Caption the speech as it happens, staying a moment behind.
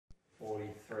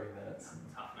That's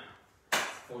tough, man.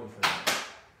 43.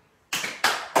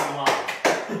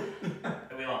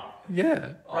 Are we live?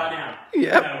 Yeah. Right now?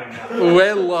 Yeah. No,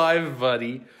 We're live,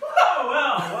 buddy. Oh,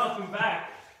 well, welcome back.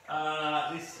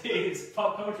 This is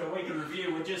Popcultcha Week in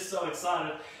Review. We're just so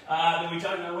excited that we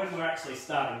don't know when we're actually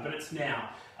starting, but it's now.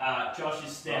 Josh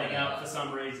is standing up for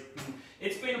some reason.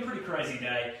 It's been a pretty crazy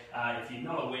day. If you're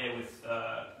not aware with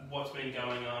what's been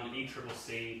going on,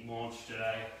 ECCC launched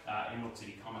today, Emerald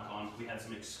City Comic Con. We had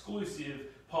some exclusive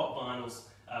pop vinyls,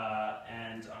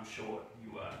 and I'm sure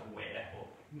you are aware, or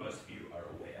most of you are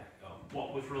aware, of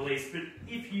what was released. But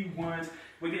if you weren't,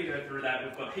 we're going to go through that.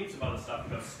 We've got heaps of other stuff.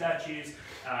 We've got statues,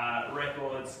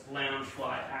 records, lounge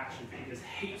flight, action figures,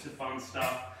 heaps of fun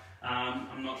stuff.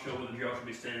 I'm not sure whether Josh will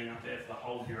be standing up there for the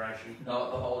whole duration.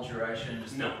 Not the whole duration,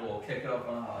 just we'll kick it off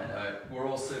on a high note. We're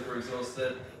all super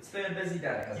exhausted. It's been a busy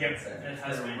day, hasn't it? It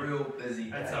has been a real busy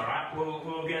day. That's alright,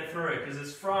 we'll get through it because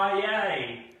it's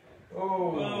Friday.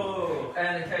 Oh.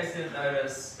 And in case you didn't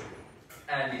notice,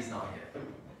 Andy's not here.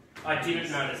 I didn't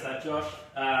notice that, Josh.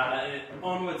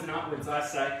 Onwards and upwards, I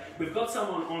say. We've got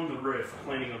someone on the roof,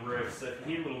 cleaning a roof, so if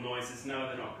you hear little noises, no,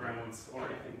 they're not gremlins or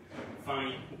anything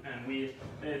funny and weird.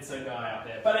 It's a guy up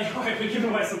there. But anyway, we're giving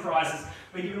away some prizes.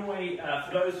 We're giving away,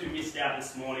 for those who missed out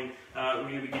this morning, we're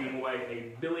going to be giving away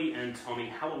a Billy and Tommy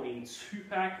Halloween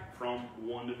 2-pack from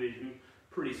WandaVision.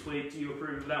 Pretty sweet. Do you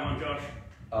approve of that one, Josh?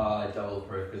 I double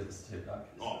approve because it's a 2-pack.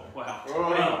 Oh, wow.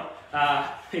 Well,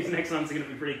 these next ones are going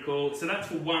to be pretty cool. So that's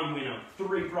for one winner.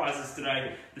 3 prizes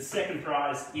today. The second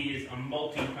prize is a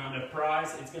multi-kind of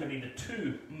prize. It's going to be the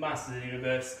 2 Masters of the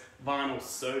Universe vinyl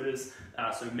sodas.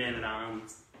 So Man at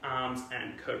Arms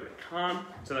and Cobra Khan.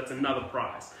 So that's another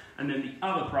prize. And then the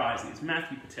other prize is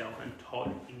Matthew Patel and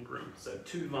Todd Ingram. So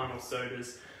 2 vinyl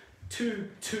sodas. 2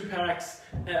 2-packs,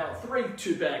 3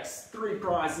 2-packs, 3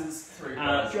 prizes. 3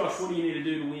 prizes. Josh, what do you need to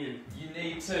do to win? You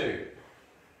need to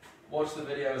watch the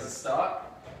video as a start,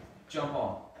 jump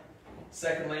on.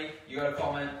 Secondly, you got to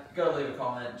comment, leave a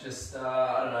comment, just,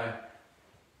 I don't know,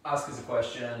 ask us a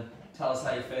question, tell us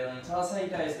how you're feeling, tell us how your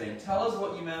day's been, tell us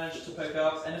what you managed to pick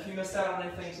up, and if you missed out on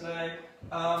anything today,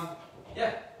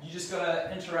 yeah, you just got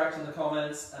to interact in the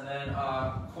comments, and then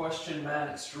our question man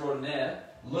extraordinaire,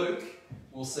 Luke,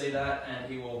 will see that, and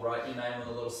he will write your name on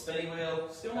the little spinning wheel.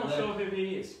 Still not sure who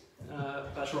he is.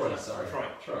 Troy, sorry.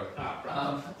 Troy.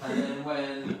 Right. And then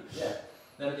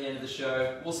then at the end of the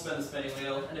show, we'll spin the spinning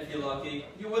wheel, and if you're lucky,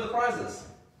 you'll win the prizes.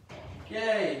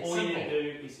 Yay! All simple. you need to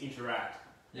do is interact.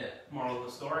 Yeah. Moral of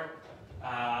the story.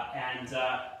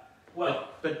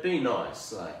 But be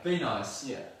nice, like. Be nice.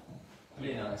 Yeah.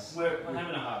 Be nice. We're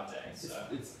having a hard day, so.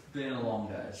 It's been a long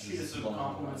day. Shoot us some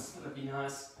compliments, that'd be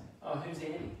nice. Oh, who's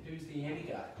Andy? Who's the Andy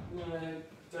guy? No,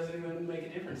 doesn't even make a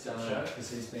difference in the show. Because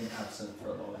he's been absent for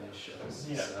a lot of his shows.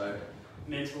 Yeah. So.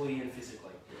 Mentally and physically.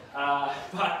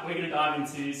 But we're going to dive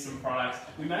into some products.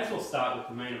 We may as well start with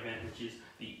the main event, which is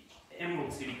the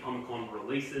Emerald City Comic Con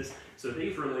releases. So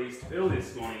these released early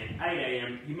this morning at 8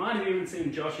 AM. You might have even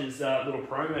seen Josh's little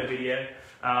promo video. It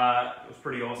was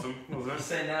pretty awesome, wasn't I've it?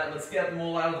 seen that. Let's get them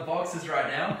all out of the boxes right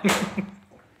now.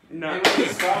 No. Where's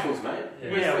the sparkles, mate?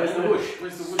 Yeah, where's the whoosh?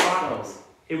 Where's the whoosh sparkles?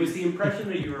 It was the impression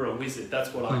that you were a wizard.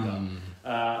 That's what I got.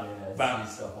 Yeah,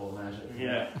 it's stuff all magic.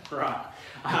 Yeah, right.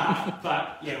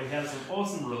 But yeah, we had some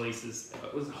awesome releases.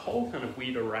 It was a whole kind of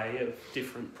weird array of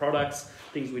different products,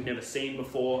 things we'd never seen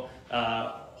before,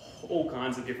 all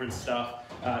kinds of different stuff.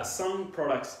 Some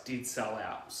products did sell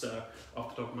out. So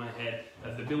off the top of my head,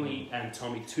 the Billy and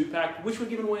Tommy 2-pack, which we're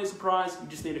giving away as a prize. You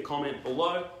just need to comment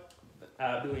below.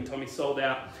 Billy and Tommy sold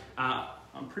out.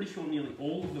 I'm pretty sure nearly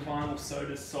all of the vinyl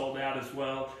sodas sold out as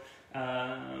well.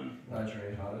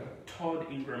 Todd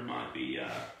Ingram might be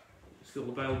still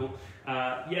available.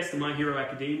 Yes, the My Hero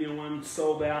Academia one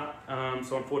sold out,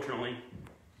 so unfortunately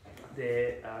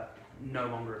they're no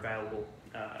longer available.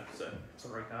 So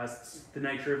sorry guys, it's the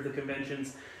nature of the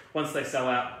conventions. Once they sell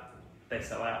out,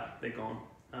 they're gone.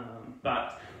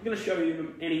 But I'm going to show you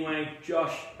them anyway.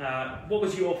 Josh, what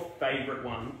was your favourite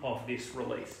one of this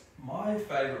release? My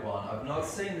favourite one, I've not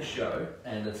seen the show,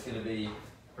 and it's going to be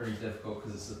pretty difficult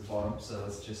because it's at the bottom, so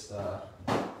let's just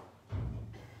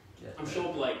I'm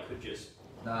sure Blake could just...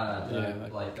 No,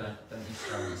 Blake, don't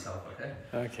destroy yourself, okay?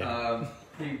 Okay.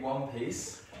 Pretty One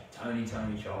Piece, Tony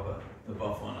Chopper, the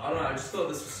buff one. I don't know, I just thought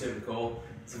this was super cool.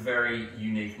 It's a very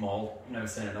unique mold. I've never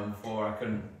seen it done before. I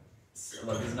couldn't,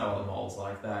 there's no other molds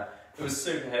like that. It was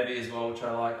super heavy as well, which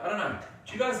I like. I don't know,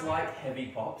 do you guys like heavy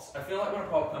pops? I feel like when a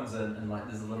pop comes in and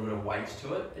there's a little bit of weight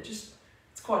to it, it's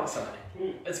quite exciting.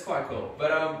 It's quite cool.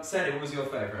 But Sandy, what was your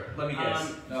favourite? Let me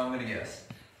guess. No, I'm going to guess.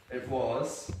 It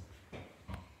was...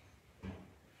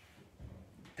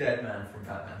 Dead Man from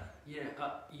Batman. Yeah,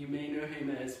 you may know him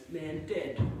as Man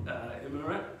Dead, am I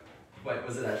right? Wait,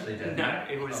 was it actually Dead No, Man?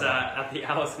 it was at the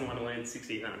Alice in Wonderland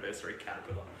 60th anniversary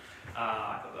Caterpillar.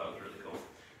 I thought that was really cool.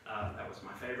 That was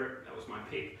my favourite, that was my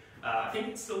pick. I think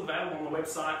it's still available on the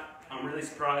website. I'm really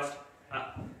surprised.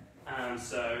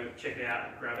 So check it out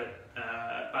and grab it.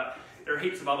 But there are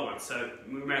heaps of other ones, so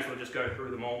we may as well just go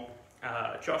through them all.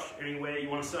 Josh, anywhere you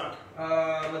want to start?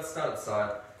 Let's start at the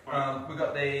side. We've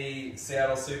got the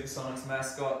Seattle Supersonics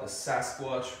mascot, the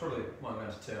Sasquatch. Probably won't go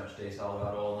into too much detail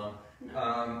about all of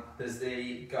them. There's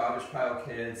the Garbage Pail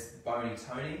Kids, Boney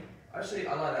Tony. Actually,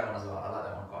 I like that one as well. I like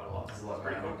that one quite a lot. There's a lot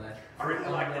going on there. I really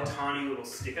like the tiny little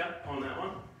sticker on that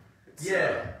one.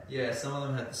 Yeah. Some of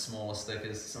them had the smaller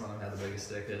stickers, some of them had the bigger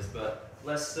stickers, but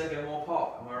less sticker, more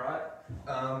pop. Am I right?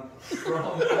 From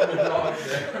Underdog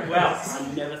there. Wow,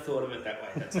 I never thought of it that way.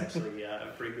 That's actually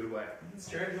a pretty good way. It's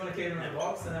true. If you want to keep it in the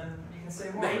box, then you can see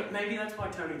more. of it. Maybe that's why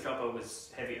Tony Chopper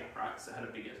was heavier, right? So it had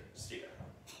a bigger sticker.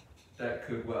 That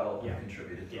could well Yeah. have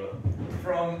contributed to it.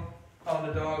 From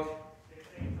Underdog.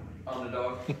 And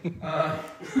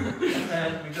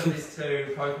then we've got these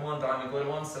two Pokemon Diamond Glitter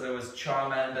ones. So there was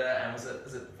Charmander and was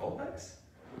it Vulpix?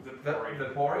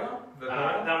 Vaporeon?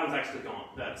 That one's actually gone.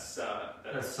 That's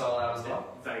sold out as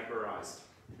well. Vaporized.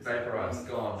 Vaporized,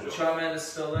 gone. But Sure. Charmander's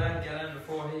still there. Get in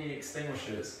before he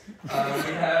extinguishes. We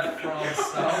have from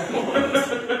Star Wars.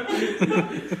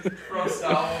 From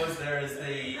Star Wars, there is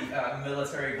the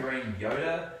military green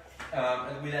Yoda.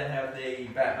 And we then have the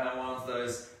Batman ones,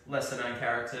 those lesser known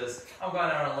characters. I'm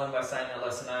going out on a limb by saying they're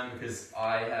lesser known because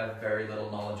I have very little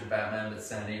knowledge of Batman, but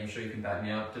Sandy, I'm sure you can back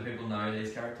me up. Do people know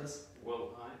these characters?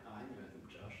 Well, I know them,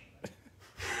 Josh.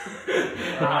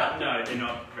 No, they're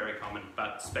not very common,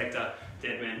 but Spectre,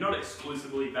 Deadman, not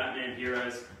exclusively Batman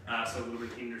heroes, so a little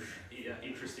bit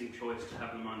interesting choice to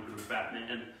have them under the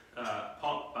Batman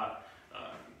pop, but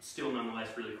still nonetheless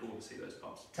really cool to see those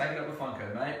pops. Take it up with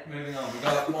Funko, mate. Moving on. We've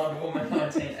got Wonder Woman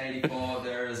 1984.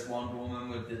 There is Wonder Woman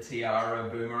with the tiara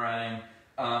boomerang.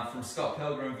 From Scott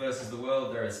Pilgrim vs. the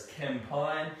World, there is Kim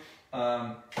Pine.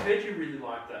 I heard you really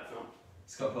like that film.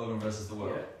 Scott Pilgrim vs. the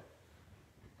World. Yeah.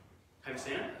 Have you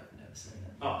seen it? I've never seen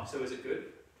it. Oh, so is it good?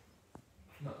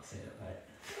 Not seen it,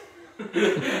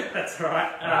 mate. That's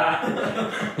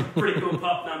alright. Pretty cool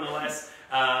pop nonetheless.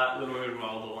 Little bit of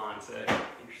older line, so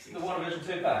interesting. The WandaVision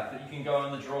 2-pack that you can go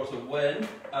in the draw to win.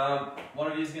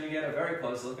 One of you is going to get a very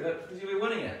close look at it because you'll be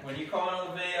winning it. When you comment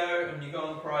on the video and you go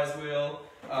on the prize wheel,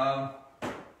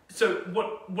 So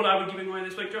what are we giving away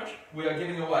this week, Josh? we are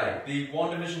giving away the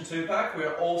WandaVision 2-pack. We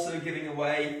are also giving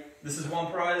away, this is one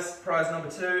prize. Prize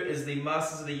number 2 is the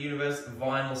Masters of the Universe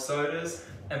vinyl sodas.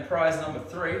 And prize number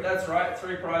 3, that's right,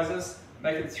 3 prizes,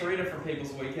 make it 3 different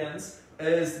people's weekends,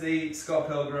 is the Scott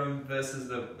Pilgrim versus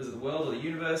the world or the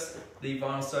universe, the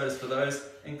vinyl sodas for those,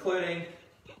 including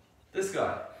this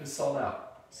guy, who's sold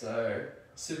out. So,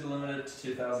 super limited to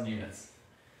 2,000 units.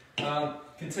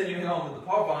 Continuing on with the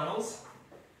pop vinyls,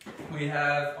 we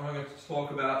have, I'm going to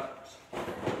talk about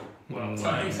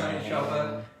Tony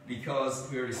Chopper,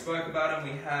 because we already spoke about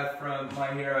him. We have from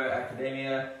My Hero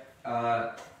Academia,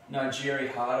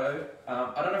 Nigeri Hado.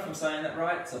 I don't know if I'm saying that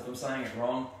right, so if I'm saying it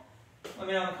wrong, let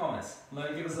me know in the comments.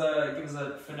 Give us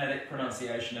a phonetic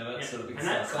pronunciation of it, Yeah. so that we can And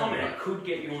that start saying it comment right. could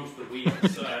get you onto the wheel,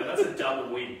 so that's a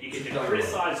double win. You get to Double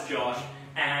criticise Josh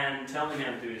and tell him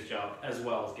how to do his job, as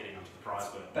well as getting onto the prize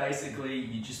wheel. Basically,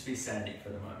 you just be Sandy for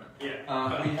the moment.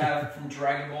 Yeah. We have from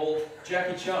Dragon Ball,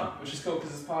 Jackie Chun, which is cool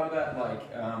because it's part of that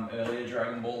earlier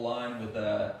Dragon Ball line with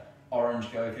the orange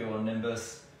Goku or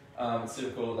Nimbus. It's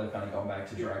super cool that they've kind of gone back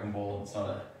to Dragon Ball. It's not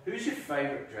a Who's your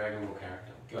favourite Dragon Ball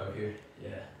character? Goku.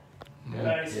 Yeah.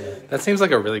 Yeah. That seems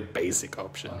like a really basic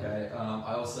option. Okay.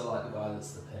 I also like the guy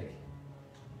that's the pig.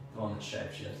 The one that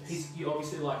shapeshifts. You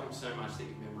obviously like him so much that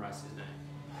you memorised his name.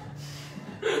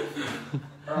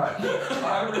 Alright.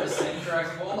 I haven't really seen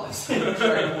Dragon Ball. I've seen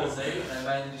Dragon Ball Z and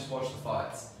mainly just watched the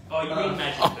fights. Oh, you mean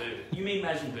Majin Buu. You mean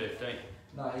Majin Buu, don't you?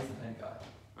 No, he's the pink guy.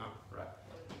 Oh, right.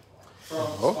 From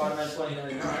Spider-Man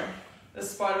 2099. This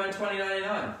is Spider-Man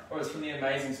 2099. Or it's from the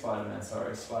Amazing Spider-Man,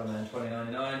 sorry. Spider-Man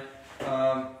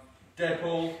 2099.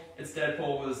 Deadpool. It's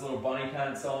Deadpool with his little bunny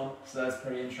pants on, so that's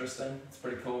pretty interesting. It's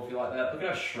pretty cool if you like that. Look at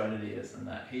how shredded he is in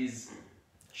that. He's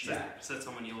jacked. Is that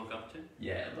someone you look up to?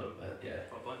 Yeah, a little bit, yeah.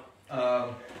 Probably.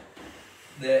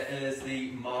 There is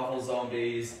the Marvel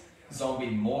Zombies zombie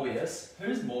Morbius.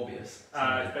 Who's Morbius?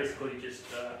 It's basically just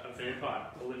a vampire,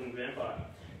 a living vampire.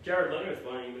 Jared Leto is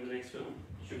playing him in the next film.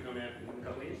 Should come out in a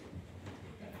couple of years.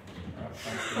 Alright,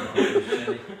 thanks for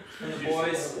the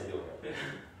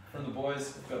From the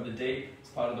boys, we've got The Deep. It's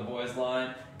part of the boys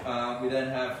line. We then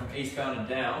have from Eastbound and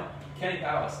Down, Kenny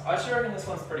Powers. I actually reckon this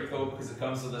one's pretty cool because it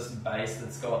comes with this base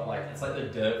that's got like, it's like the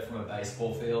dirt from a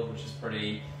baseball field, which is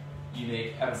pretty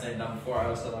unique. Haven't seen it done before. I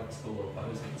also like his cool little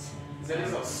poses. Is that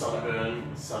he's got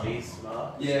sunburn, sunny,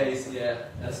 smart? Yeah,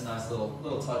 that's a nice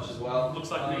little touch as well. Looks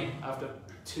like me after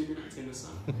 2 minutes in the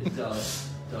sun. It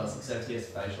does, except he has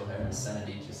facial hair and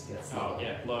sanity just gets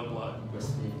low blood.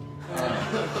 wispy.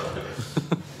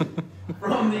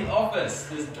 From The Office,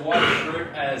 there's Dwight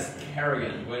Schrute as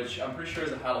Kerrigan, which I'm pretty sure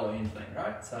is a Halloween thing,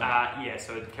 right? So,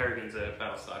 so Kerrigan's a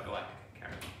Battlestar Galactica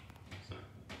character.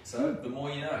 so the more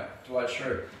you know, Dwight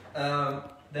Schrute.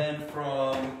 Then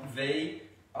from V,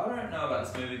 I don't know about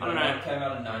this movie, but it came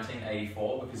out in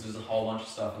 1984 because there's a whole bunch of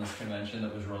stuff in this convention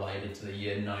that was related to the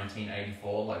year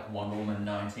 1984, like Wonder Woman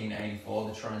 1984,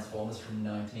 the Transformers from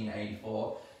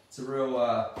 1984. It's a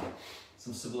real,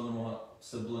 some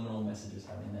subliminal messages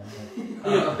happening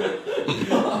there.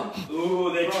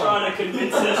 Ooh, they're trying to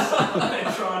convince us.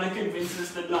 They're trying to convince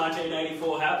us that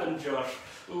 1984 happened, Josh.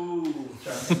 Ooh.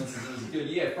 Trying to convince us it was good.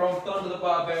 Yeah, from Thunder the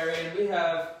Barbarian, we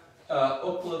have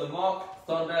Ukla the Mock,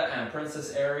 Thunder, and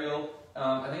Princess Ariel.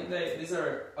 I think these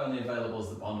are only available as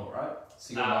the bundle, right?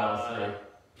 So you can buy all three.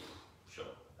 Sure.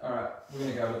 Alright, we're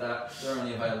going to go with that. They're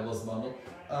only available as the bundle.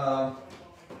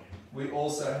 We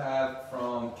also have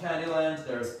from Candyland,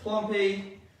 there's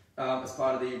Plumpy, as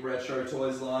part of the Retro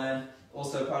Toys line.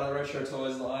 Also part of the Retro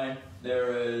Toys line,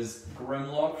 there is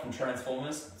Grimlock from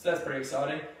Transformers. So that's pretty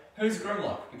exciting. Who's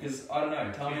Grimlock? Because I don't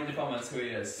know. Tell me in the comments who he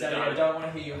is. Sadie, I don't want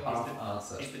to hear you half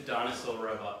answer. He's the dinosaur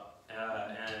robot,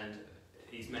 and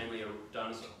he's mainly a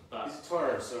dinosaur. But He's a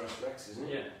Tyrannosaurus Rex, isn't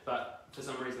he? yeah, but for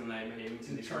some reason they made him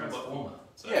into this robot. Transformer.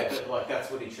 So, Yeah, but like that's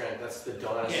what that's the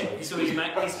dinosaur. yeah, so he's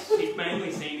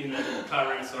mainly seen in the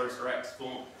Tyrannosaurus Rex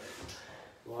form.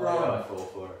 Why did I fall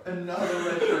for it? Another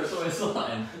Retro Toys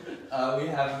line. We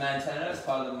have Montana as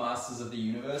part of the Masters of the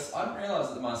Universe. I didn't realise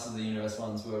that the Masters of the Universe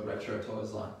ones were Retro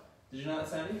Toys line. Did you know that,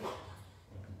 Sandy?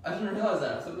 I didn't realise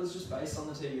that. I thought it was just based on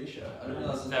the TV show. I didn't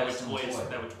realise it was based on the toy.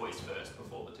 They were toys first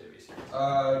before the TV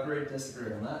series. Agree,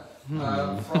 disagree on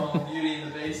that. From Beauty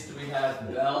and the Beast, we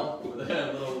have Belle with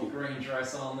her little green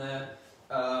dress on there.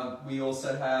 We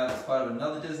also have, as part of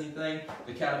another Disney thing,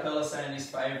 the Caterpillar, Sandy's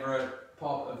favourite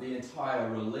pop of the entire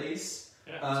release.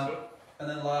 Yeah, that's good. And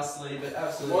then lastly, but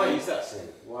absolutely... Why is that sin?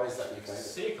 Why is that your favourite?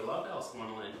 Sick, I love Alice in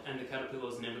Wonderland, and the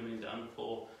Caterpillar's never been done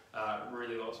before.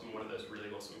 Really awesome, one of those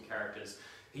really awesome characters.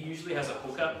 He usually has a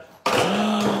hooker.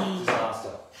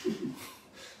 Disaster.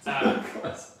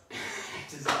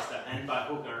 Disaster, and by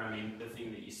hooker I mean the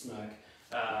thing that you smoke.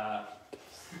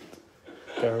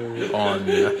 Go on.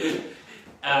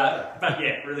 But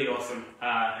yeah, really awesome.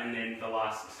 And then the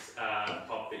last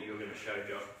pop that you were going to show,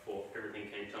 Josh, before everything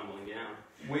came tumbling down.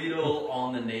 Weedle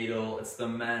on the needle. It's the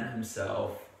man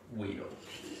himself, Weedle.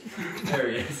 There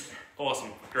he is.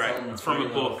 Awesome, great. Something It's from a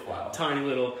book. flower. Tiny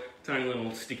little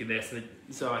sticker there.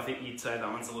 So I think you'd say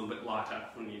that one's a little bit lighter,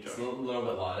 wouldn't you, Josh? It's a little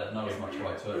bit lighter, not as much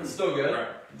weight to it. It's still good. Right.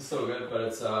 It's still good, but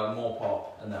it's more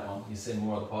pop in that one. You see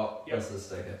more of the pop, Yep. less of the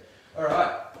sticker.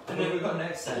 Alright, and then we've got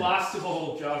next. Last of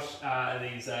all, Josh, are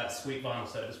these sweet vinyl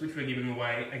sodas, which we're giving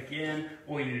away again.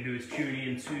 All you need to do is tune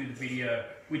in to the video,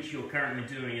 which you're currently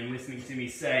doing, and listening to me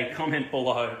say, comment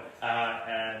below,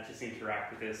 just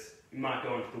interact with us. You might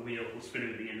go onto the wheel, we'll spin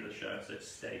it at the end of the show, so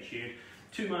stay tuned.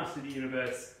 Two Masters of the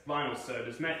Universe vinyl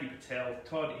sodas, Matthew Patel,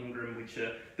 Todd Ingram, which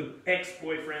are the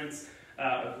ex-boyfriends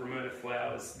of Ramona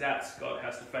Flowers. That Scott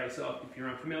has to face off if you're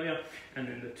unfamiliar. And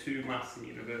then the two Masters of the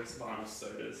Universe vinyl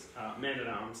sodas, Man at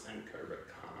Arms and Cobra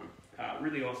Khan.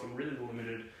 Really awesome, really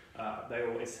limited. They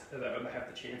have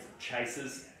the chance of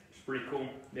chasers, it's pretty cool.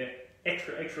 They're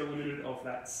extra limited of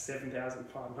that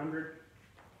 7,500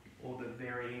 or the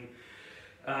varying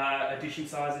edition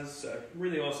sizes, so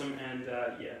really awesome. And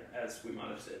yeah, as we might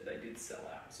have said, they did sell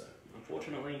out, so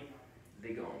unfortunately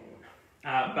they're gone.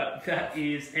 But that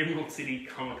is Emerald City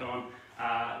Comic Con.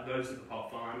 Those are the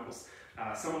pop vinyls.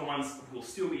 Some of the ones will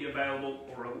still be available,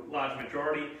 or a large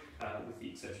majority, with the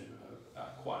exception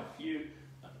of quite a few.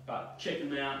 But check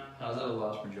them out. How's that a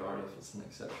large majority if it's an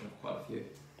exception of quite a few?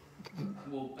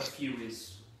 Well, a few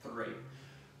is 3,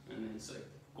 and then so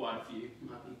quite a few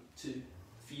might be 2,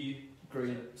 few,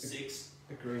 Agree. 6.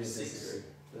 Agree to 6. disagree.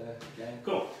 There, again.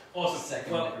 Cool, awesome.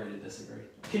 Second, Well, agree to disagree.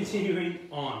 continuing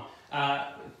on,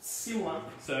 similar,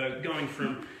 so going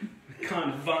from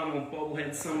kind of vinyl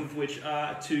bobbleheads, some of which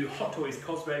are to Hot Toys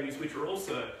Cos Babies, which are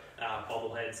also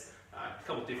bobbleheads. A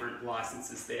couple of different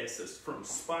licenses there. So it's from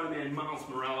Spider-Man Miles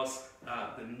Morales,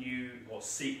 the new or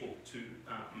sequel to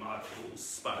Marvel's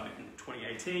Spider-Man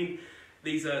 2018.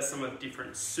 These are some of the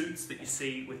different suits that you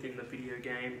see within the video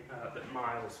game that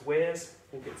Miles wears.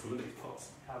 We'll get some of these pops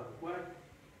out of the way.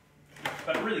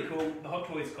 But really cool. The Hot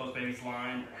Toys Cos Babies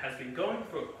line has been going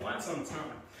for quite some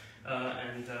time.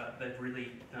 And they've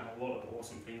really done a lot of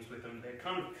awesome things with them. They're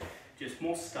kind of just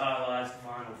more stylized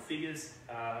vinyl figures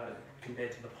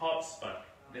compared to the Pops, but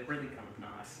they're really kind of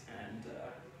nice and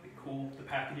they're cool. The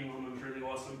packaging on them is really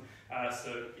awesome.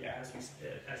 So yeah,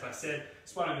 as I said,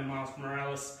 Spider-Man Miles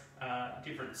Morales,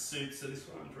 different suits. So this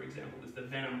one, for example, is the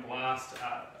Venom Blast.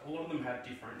 A lot of them have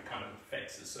different kind of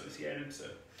effects associated. So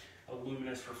a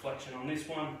luminous reflection on this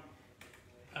one.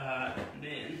 And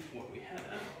then what we have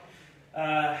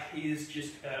is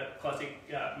just a classic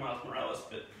Miles Morales,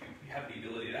 but you have the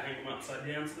ability to hang them upside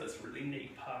down, so that's a really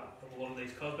neat part of a lot of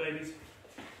these Cos Babies.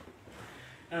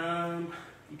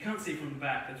 You can't see from the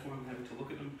back, that's why I'm having to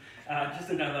look at them. Just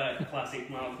another classic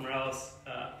Miles Morales,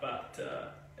 but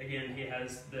again, he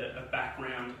has a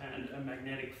background and a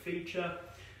magnetic feature.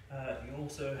 You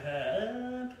also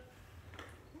have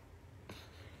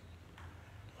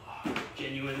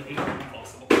genuinely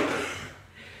impossible.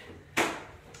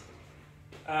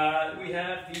 We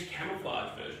have the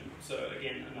camouflage version, so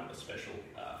again, another special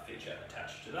feature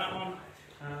attached to that one.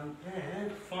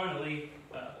 And finally,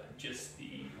 just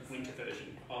the winter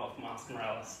version of Miles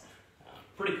Morales.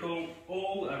 Pretty cool,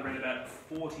 all around about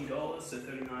 $40, so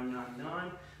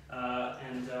 $39.99,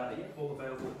 and yeah, all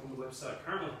available on the website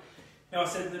currently. Now I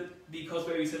said that the Cos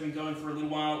Babies have been going for a little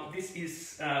while. This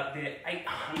is their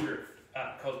 800th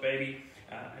Cos Baby,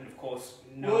 and of course,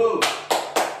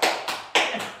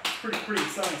 pretty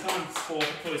exciting times for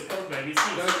Toys Cos Babies.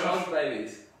 No Cos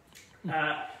Babies.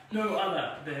 No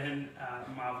other than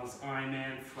Marvel's Iron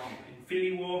Man from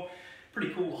Infinity War.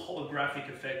 Pretty cool holographic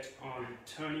effect on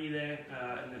Tony there,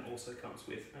 and then also comes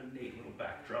with a neat little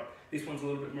backdrop. This one's a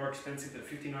little bit more expensive at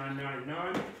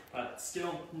 $59.99, but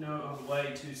still no other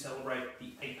way to celebrate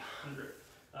the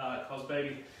 800th Cos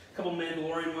Baby. A couple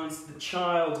Mandalorian ones, the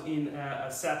child in a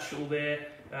satchel there,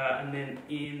 and then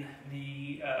in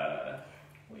the,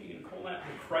 what are you going to call that?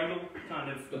 The cradle, kind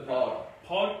of. The pod.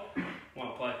 Pod.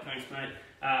 Well played, thanks mate.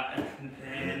 And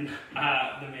then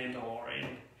the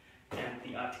Mandalorian and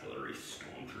the Artillery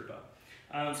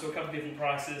Stormtrooper. So a couple of different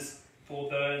prices for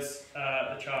those.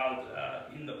 The child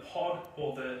in the pod,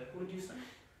 or the, what did you say?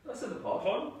 I said the pod.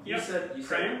 Pod? Yep. You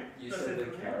said the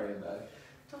carrier bag.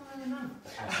 Don't really know.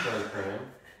 Astro Crown.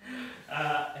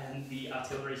 And the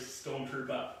Artillery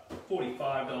Stormtrooper,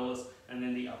 $45, and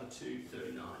then the other two,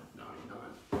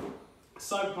 $39.99.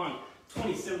 Cyberpunk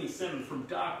 2077 from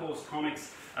Dark Horse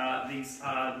Comics. These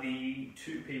are the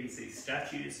two PVC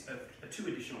statues of two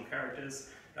additional characters.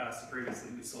 So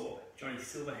previously we saw Johnny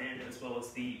Silverhand as well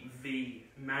as the V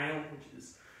male, which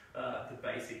is the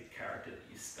basic character that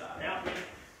you start out with.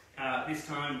 This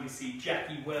time we see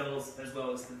Jackie Wells as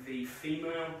well as the V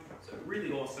female. So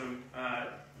really awesome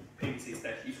PVC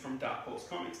statues from Dark Horse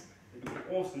Comics. They do an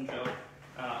awesome job.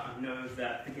 I know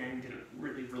that the game didn't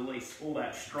really release all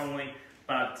that strongly,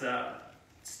 but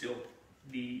still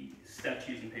the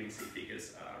statues and PVC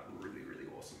figures are really, really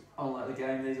awesome. Unlike the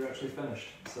game, these are actually finished,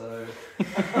 so...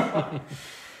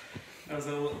 That was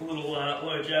a little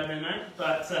low jab there, mate,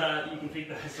 but you can pick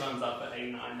those ones up at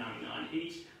 $89.99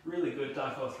 each. Really good.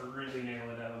 Dark Horse really nailed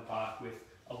it out of the park with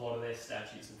a lot of their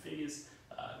statues and figures.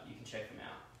 You can check them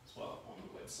out as well on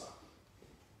the website.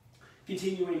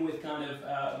 Continuing with kind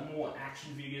of more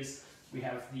action figures, we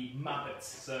have the Muppets.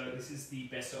 So this is the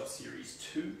Best of Series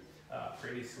 2.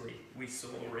 Previously we saw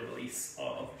a release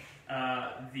of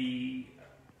the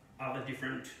other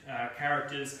different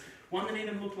characters. One that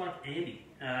even looked like Andy.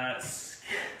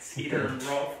 Skeeter and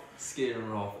Rolf. Skeeter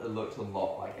and Rolf, it looked a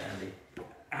lot like Andy.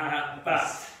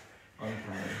 But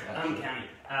uncanny.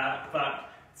 But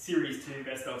Series 2,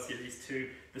 Best of Series 2,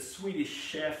 the Swedish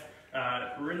Chef,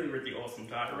 really, really awesome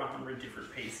diet, 100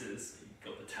 different pieces. You've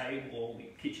got the table, all the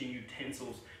kitchen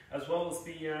utensils, as well as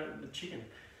the chicken.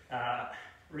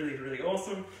 Really, really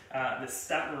awesome. The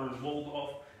Statler and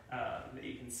Waldorf that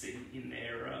you can see in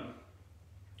their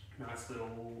nice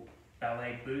little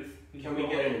ballet booth. Can we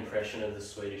get an impression of the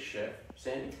Swedish Chef,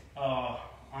 Sandy? Oh,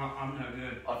 I'm no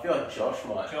good. I feel like Josh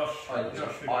might. Josh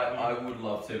I would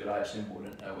love to, but I actually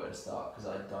wouldn't know where to start because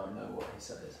I don't know what he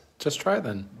says. Just try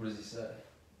then. What does he say?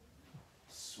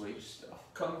 Swedish stuff.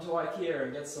 Come to IKEA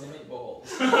and get some meatballs.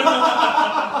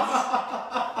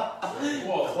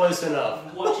 Whoa. Close enough. I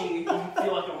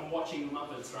feel like I'm watching the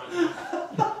Muppets right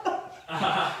now.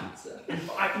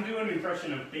 I can do an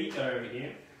impression of Beat over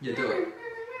here. Yeah, do it.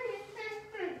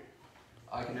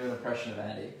 I can do an impression of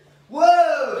Andy.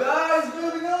 Whoa, guys,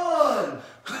 moving on!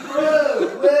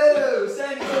 Whoa,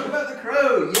 Sandy, talk about the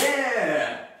crow,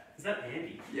 yeah! Is that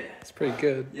Andy? Yeah. It's pretty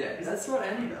good. Yeah, that's what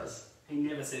Andy does. He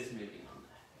never says moving on.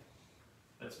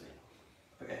 That's me.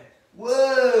 Okay.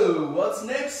 Whoa! What's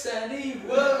next, Sandy?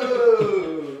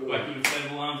 Whoa! Wacky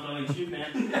inflatable arms on each tube,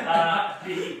 man.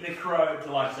 The Crow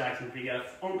deluxe action figure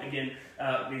from, again,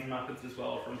 these Muppets as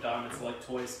well, from Diamond Select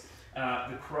Toys.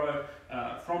 The Crow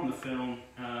from the film,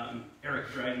 Eric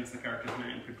Draden's the character's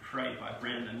name, portrayed by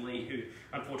Brandon Lee, who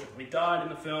unfortunately died in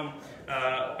the film,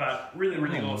 but really,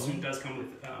 really awesome. It does come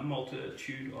with a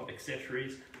multitude of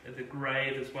accessories, the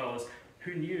grave, as well as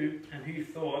who knew and who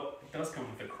thought it does come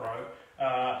with a crow.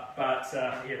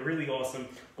 Yeah, really awesome.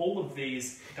 All of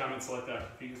these Diamond Select action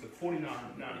figures are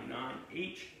 $49.99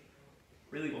 each.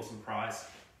 Really awesome price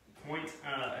point,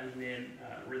 and then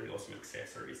really awesome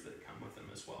accessories that come with them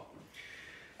as well.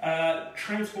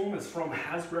 Transformers from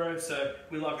Hasbro. So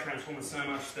we love Transformers so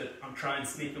much that I'm trying to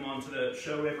sneak them onto the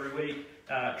show every week.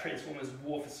 Transformers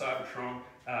War for Cybertron.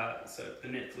 So the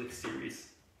Netflix series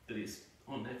that is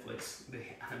on Netflix, the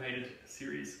animated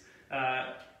series.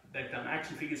 They've done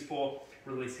action figures for,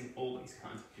 releasing all these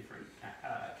kinds of different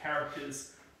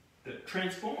characters that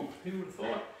transform. Who would have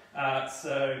thought?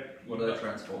 What do they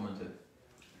transform into?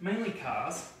 Mainly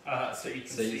cars. So you can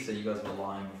see. So you guys were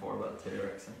lying before about the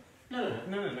T-Rex. No.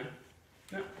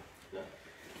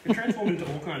 They transform into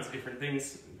all kinds of different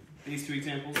things. These two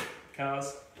examples,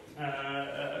 cars.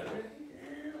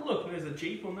 Look, there's a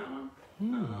Jeep on that one.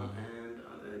 And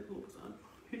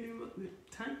who knew what the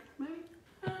tank, maybe?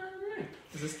 No.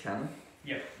 Is this canon?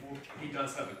 Yeah, well, he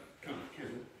does have a kind of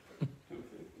cannon.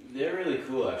 They're really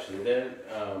cool, actually. They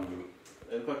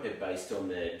look like they're based on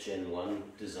their Gen 1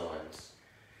 designs.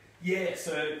 Yeah,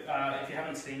 so if you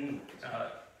haven't seen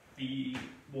the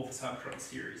War for Cybertron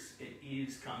series, it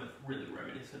is kind of really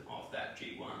reminiscent of that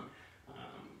G1,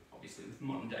 obviously with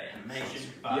modern day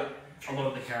animation, but a lot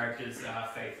of the characters are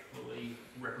faithfully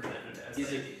represented as they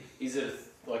did. Is it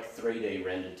like 3D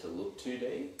rendered to look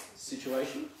 2D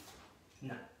situation?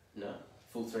 No. No?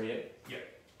 Full 3D?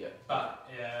 Yeah. But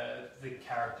the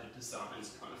character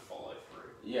designs kind of follow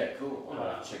through. Yeah, cool.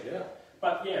 I'll have to check it out.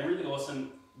 But yeah, really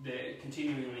awesome. They're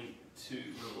continuing to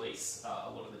release a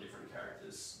lot of the different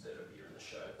characters that are here in the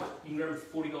show. You can go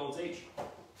for $40 each.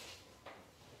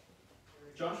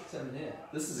 Josh? Yeah.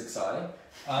 This is exciting.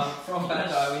 From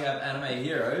Bandai, we have Anime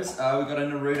Heroes. We've got a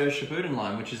Naruto Shippuden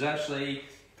line, which is actually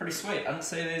pretty sweet. I didn't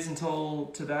see these until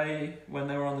today when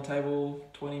they were on the table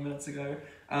 20 minutes ago.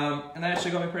 And they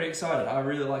actually got me pretty excited. I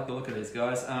really like the look of these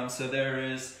guys. So there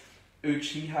is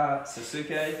Uchiha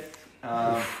Sasuke,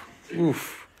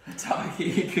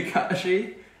 Taki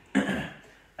Kakashi,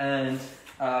 and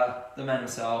the man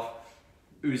himself,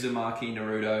 Uzumaki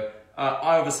Naruto.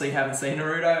 I obviously haven't seen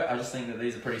Naruto. I just think that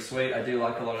these are pretty sweet. I do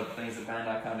like a lot of the things that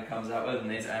Bandai kind of comes out with, and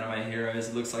these Anime Heroes,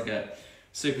 it looks like a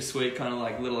super sweet kind of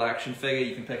like little action figure.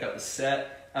 You can pick up the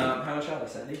set. How much are they,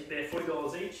 Sandy? They're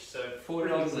 $40 each, so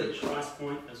 $40 each. Price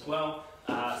point as well.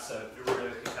 So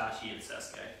Naruto, Kakashi, and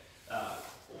Sasuke.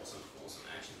 Awesome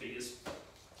action figures.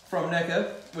 From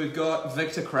NECA, we've got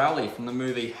Victor Crowley from the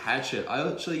movie Hatchet. I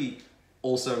actually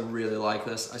also really like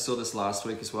this. I saw this last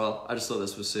week as well. I just thought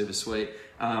this was super sweet.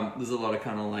 There's a lot of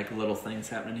kind of like little things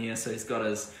happening here. So he's got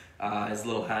his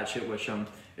little hatchet, which I'm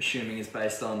assuming is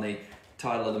based on the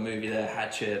title of the movie there,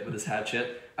 Hatchet, with his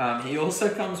hatchet. He also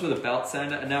comes with a belt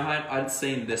sander. Now, I hadn't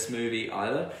seen this movie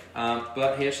either,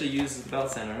 but he actually uses the belt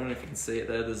sander. I don't know if you can see it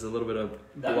there. There's a little bit of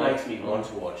that blood. Makes me want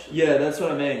to watch it. Yeah, that's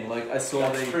what I mean. Like, I saw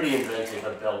That's pretty inventive,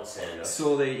 a belt sander.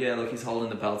 yeah, look, he's holding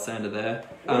the belt sander there.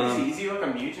 What is he? Is he like a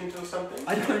mutant or something?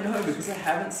 I don't know, because I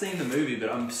haven't seen the movie,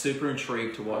 but I'm super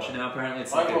intrigued to watch it now. Apparently,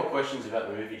 it's I have more questions about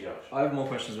the movie, Josh. I have more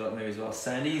questions about the movie as well.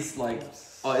 Sandy's like,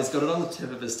 he's got it on the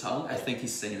tip of his tongue. I think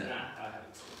he's seen it. Nah, I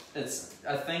haven't seen it.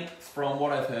 I think from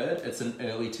what I've heard, it's an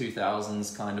early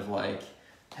 2000s kind of like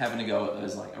having to go at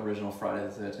those like original Friday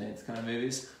the 13th kind of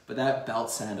movies. But that belt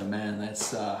sander, man,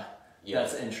 that's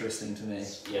interesting to me.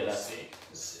 Yeah, that's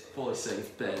Fully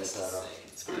safe, best.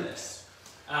 It's best.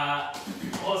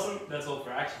 Awesome. That's all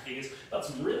for action figures. Got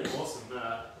some really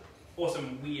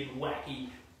awesome, weird, wacky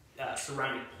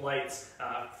ceramic plates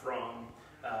from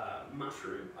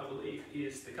Mushroom, I believe,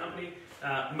 is the company.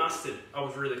 Mustard, I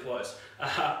was really close.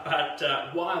 But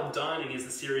Wild Dining is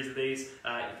the series of these.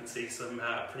 You can see some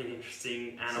pretty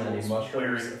interesting animals.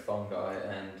 Mushroom is a fungi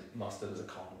and mustard is a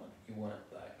compliment. You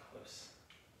weren't that close.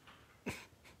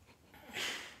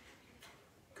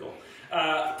 Cool.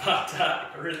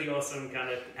 But really awesome kind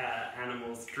of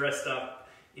animals dressed up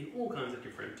in all kinds of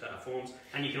different forms,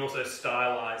 and you can also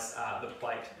stylize the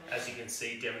plate, as you can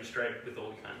see demonstrated with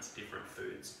all kinds of different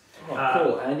foods. Oh,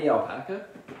 cool. Andy Alpaca.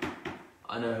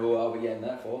 I know who are we getting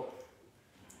that for.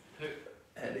 Who?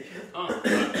 Andy. Oh,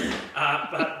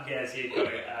 but yeah, has here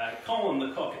got Colin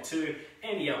the cockatoo,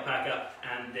 Andy alpaca,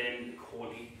 and then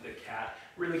Cordy the cat.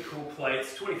 Really cool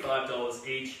plates, $25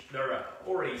 each. There are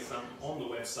already some on the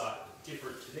website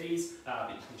different to these, but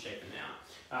you can check them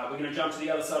out. We're going to jump to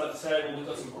the other side of the table. We've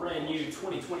got some brand new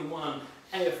 2021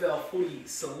 AFL Footy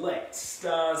Select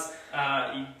Stars.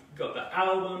 You've got the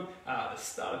album, the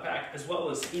starter pack, as well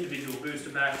as individual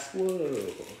booster packs. Whoa.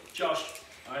 Josh,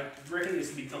 I reckon this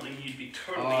would be something you'd be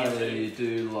totally I into. really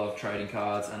do love trading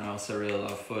cards, and I also really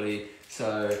love footy.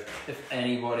 So if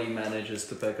anybody manages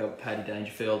to pick up Paddy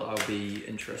Dangerfield, I'll be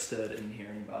interested in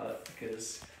hearing about it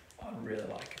because I really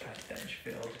like Paddy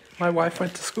Dangerfield. My wife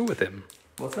went to school with him.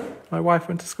 What's that? My wife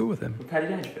went to school with him. With Paddy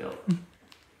Dangerfield.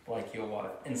 Like your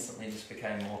wife instantly just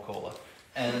became more cooler.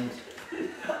 And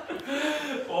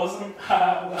Awesome.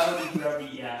 Well, you can grab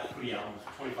the footy album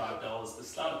for $25. The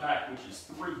starter pack, which is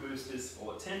 3 boosters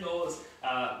for $10.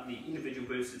 The individual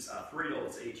boosters are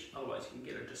 $3 each. Otherwise, you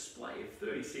can get a display of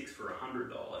 36 for $100.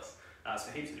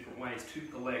 So heaps of different ways to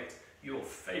collect your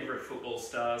favourite football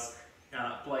stars.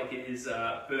 Blake is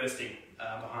bursting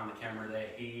behind the camera there.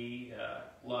 He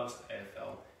loves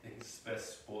AFL. I think it's the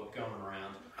best sport going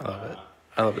around. I love it.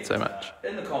 I love it so much.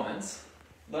 in the comments,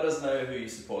 let us know who you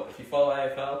support. If you follow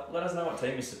AFL, let us know what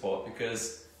team you support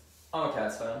because I'm a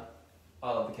Cats fan.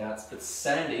 I love the Cats. But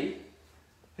Sandy,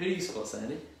 who do you support,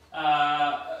 Sandy?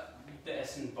 The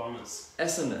Essendon Bombers.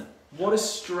 Essendon. What a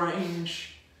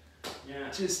strange... Yeah.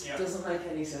 Just doesn't make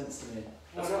any sense to me.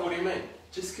 What do you mean?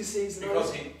 Just because he's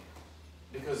Because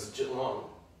because Geelong.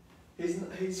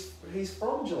 He's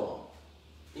from Geelong.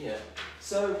 Yeah.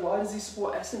 So why does he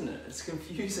support Essendon? It's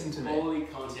confusing to me. Quality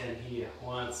content here.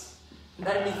 Once.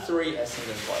 Name me 3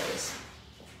 Essendon players.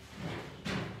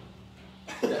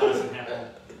 That doesn't happen.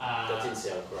 That didn't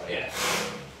sound great. Yeah.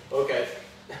 Okay.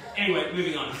 Anyway,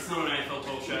 moving on. It's not an AFL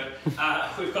talk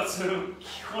show. We've got some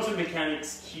quantum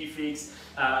mechanics Q-Figs.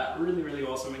 Really, really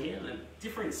awesome. Again, a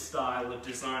different style of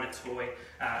designer toy.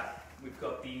 We've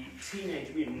got the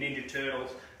Teenage Mutant Ninja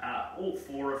Turtles. All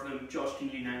 4 of them. Josh, can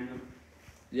you name them?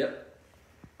 Yep.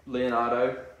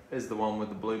 Leonardo is the one with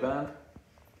the blue band.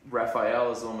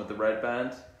 Raphael is the one with the red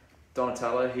band.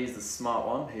 Donatello, he's the smart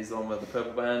one. He's the one with the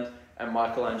purple band. And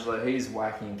Michelangelo, he's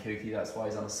wacky and kooky. That's why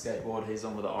he's on a skateboard. He's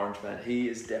on with the orange band. He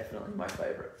is definitely my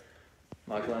favourite.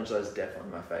 Michelangelo is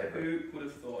definitely my favourite. Who would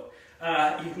have thought?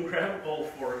 You can grab all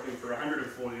 4 of them for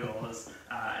 $140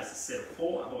 as a set of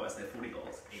 4. Otherwise, they're $40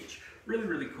 each. Really,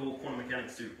 really cool. Quantum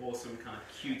Mechanics do awesome, kind of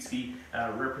cutesy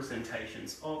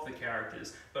representations of the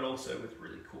characters, but also with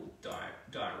really cool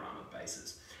diorama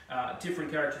bases.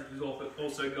 Different characters we've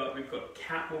also got. We've got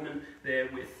Catwoman there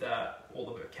with all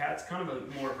of her cats, kind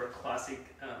of more of a classic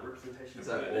representation Is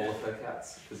of that her. all of her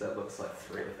cats? Because that looks like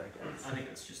 3 of her cats. I think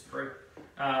it's just 3.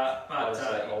 Why is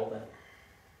that all then?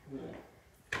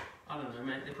 Well, I don't know,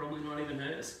 mate. They're probably not even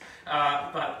hers.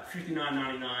 But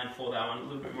 $59.99 for that one. A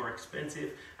little bit more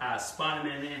expensive.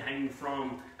 Spider-Man there hanging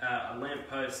from a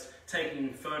lamppost,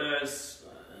 taking photos.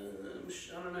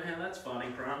 I don't know how that's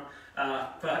fighting crime.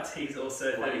 But he's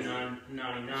also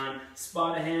 $39.99.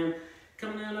 Spider-Ham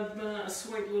coming out of a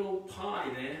sweet little pie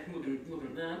there. Looking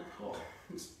at that. Oh,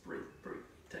 it's pretty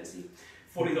tasty.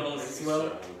 $40 as well.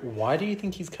 Why do you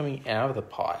think he's coming out of the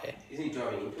pie? Isn't he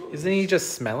driving into it? Isn't he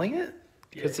just smelling it?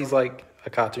 Because he's like a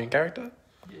cartoon character?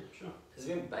 Yeah, sure. Has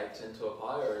he been baked into a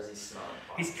pie or is he smelling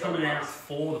pie? He's coming out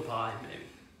for the pie, maybe.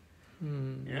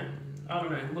 Yeah? I don't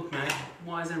know. Look, mate,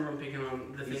 why is everyone picking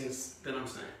on the things that I'm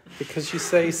saying? Because you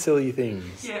say silly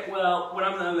things. Yeah, well, when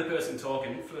I'm the only person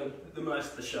talking for the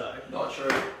most of the show. Not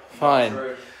true. Fine. Not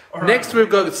true. All right. Next we've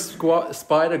got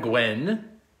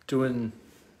Spider-Gwen doing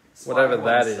whatever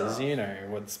that Spider-Gwen is. stuff. You know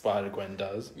what Spider-Gwen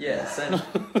does. Yeah, essentially.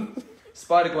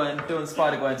 Spider-Gwen, doing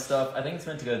Spider-Gwen stuff. I think it's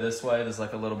meant to go this way. There's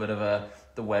like a little bit of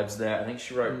the webs there. I think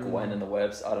she wrote Gwen in the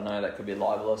webs. I don't know, that could be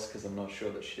libelous because I'm not sure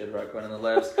that she did write Gwen in the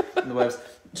webs.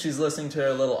 She's listening to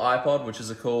her little iPod, which is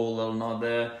a cool little nod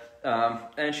there.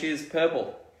 And she's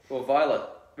purple or violet,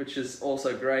 which is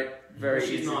also great. Very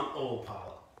She's easy. not all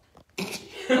pilot.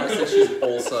 I said she's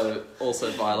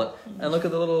also violet. And look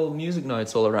at the little music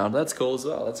notes all around. That's cool as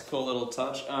well. That's a cool little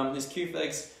touch. These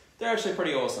Q-Figs, they're actually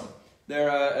pretty awesome. They're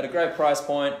at a great price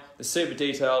point. They're super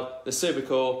detailed. They're super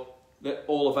cool. They're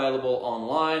all available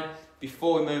online.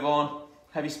 Before we move on,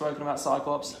 have you spoken about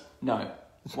Cyclops? No.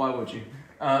 Why would you?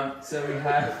 So we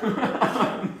have...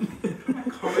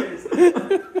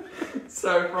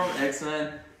 So from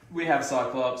X-Men, we have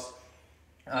Cyclops.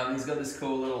 He's got this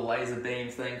cool little laser beam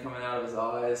thing coming out of his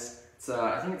eyes.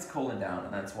 I think it's cooling down,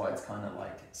 and that's why it's kind of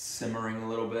like simmering a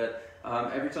little bit.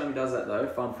 Every time he does that though,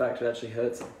 fun fact, it actually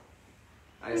hurts him.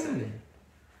 I guess I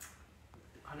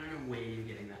don't know where you're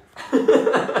getting that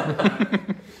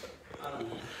from.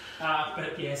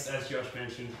 as Josh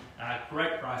mentioned,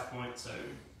 great price point. So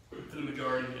for the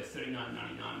majority, they're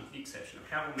 $39.99, with the exception of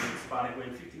Cavalry and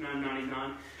Spider-Gwen,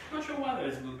 $59.99. Not sure why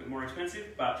those are a little bit more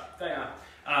expensive, but they are.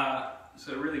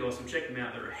 So really awesome. Check them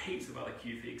out. There are heaps of other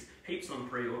Q-Figs, heaps on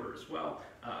pre-order as well.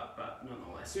 But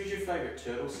nonetheless, Who's your favourite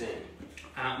turtle scene?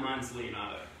 mine's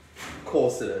Leonardo. Of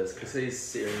course it is, because he's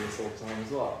serious all the time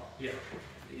as well. Yeah,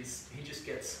 he just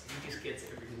gets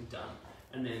everything done.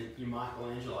 And then your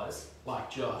Michelangelos,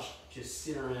 like Josh, just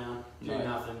sit around, do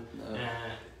nothing,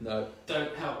 and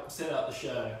don't help set up the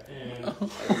show. And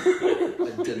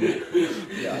I didn't.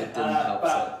 Yeah, I didn't help.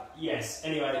 But yes,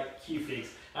 anyway, Q-Figs.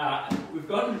 We've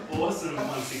got an awesome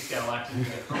 1/6 galactic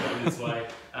from this way.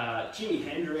 Jimi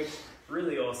Hendrix,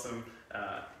 really awesome.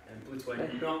 And Blitzway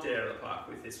knocked it out of the park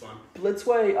with this one.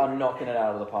 Blitzway are knocking it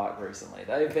out of the park recently.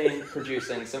 They've been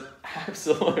producing some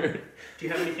absolute... Do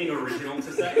you have anything original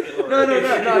to say?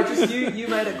 No, just you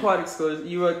made it quite exclusive.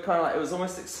 You were kind of like, it was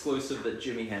almost exclusive that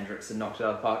Jimi Hendrix had knocked it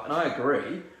out of the park, and I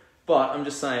agree, but I'm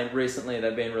just saying, recently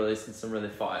they've been releasing some really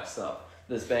fire stuff.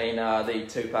 There's been the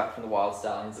 2-pack from the Wild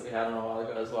Stallions that we had on a while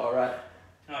ago as well, right?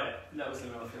 Oh yeah, that was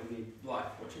another film we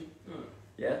liked watching.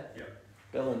 Yeah? Yeah.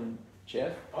 Bill and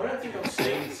Jeff? I don't think I've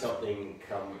seen something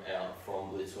come out from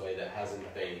Blitzway that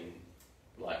hasn't been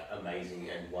like amazing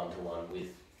and one-to-one with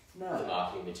the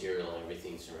marketing material and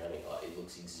everything surrounding it. Like, it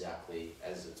looks exactly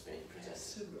as it's been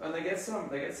presented. And they get some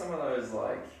of those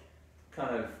like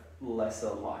kind of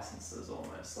lesser licenses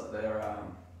almost. Like they're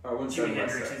I wouldn't say Jimi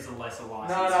lesser. Hendrix is a lesser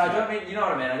license. No, I don't mean, you know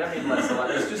what I mean. I don't mean lesser. Like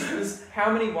there's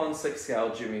how many 1/6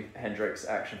 scale Jimi Hendrix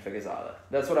action figures are there?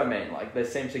 That's what I mean. Like they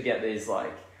seem to get these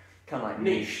like kind of like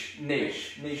niche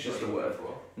is the word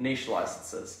for niche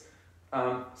licenses.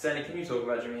 Sandy, can you talk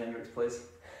about Jimi Hendrix, please?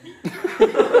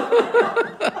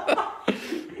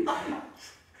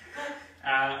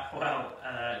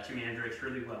 Jimi Hendrix,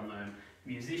 really well known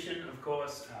musician, of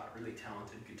course, really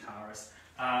talented guitarist.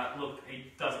 Look,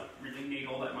 he doesn't really need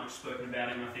all that much spoken about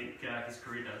him. I think his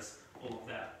career does all of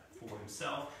that for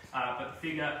himself. But the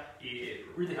figure is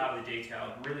really highly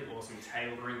detailed, really awesome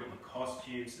tailoring on the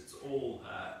costumes. It's all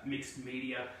mixed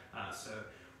media, so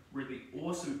really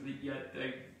awesome. Yeah,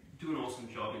 they do an awesome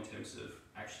job in terms of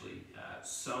actually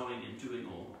sewing and doing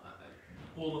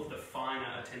all of the finer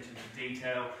attention to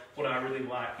detail. What I really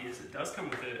like is it does come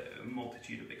with a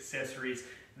multitude of accessories.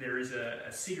 There is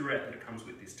a cigarette that comes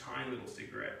with, this tiny little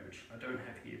cigarette, which I don't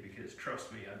have here because,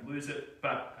 trust me, I'd lose it.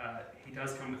 But he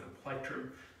does come with a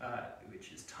plectrum,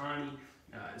 which is tiny.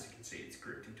 As you can see, it's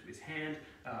gripped into his hand.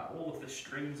 All of the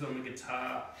strings on the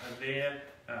guitar are there.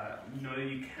 No,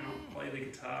 you cannot play the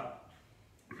guitar.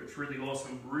 It's really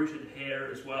awesome. Rooted hair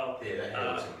as well. Yeah, that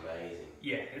hair looks amazing.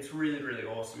 Yeah, it's really, really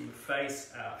awesome. The face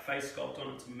sculpt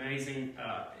on it's amazing.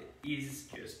 It is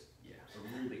just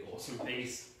a really awesome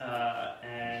piece.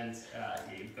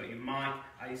 You've got your mic.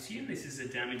 I assume this is a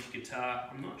damaged guitar.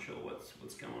 I'm not sure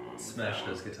what's going on. Smashed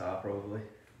his guitar, probably.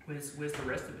 Where's the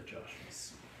rest of it, Josh?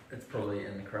 It's probably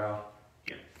in the crowd.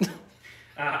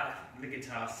 Yeah. The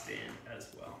guitar stand as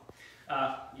well.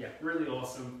 Really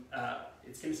awesome.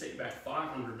 It's going to set you back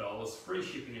 $500, free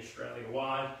shipping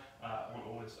Australia-wide on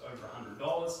orders over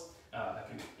 $100. That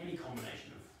can be any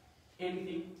combination of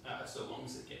anything, so long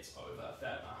as it gets over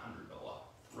that $100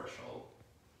 threshold.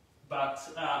 But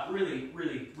really,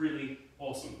 really, really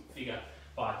awesome figure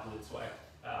by Blitzway.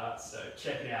 So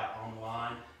check it out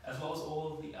online, as well as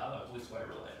all of the other Blitzway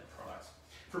related products.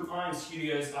 From Iron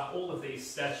Studios are all of these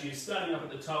statues. Starting up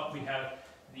at the top, we have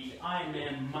the Iron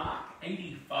Man Mark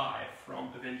 85 from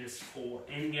Avengers 4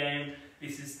 Endgame.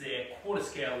 This is their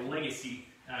quarter-scale legacy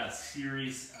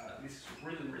series. This is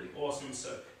really, really awesome.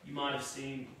 So you might have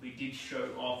seen we did show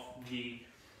off the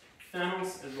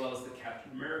Thanos as well as the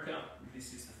Captain America.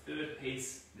 This is the third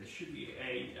piece. There should be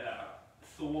a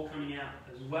Thor coming out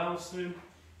as well soon.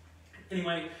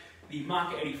 Anyway, the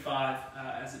Mark 85,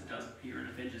 as it does appear in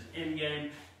Avengers Endgame,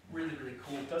 really, really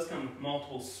cool. It does come with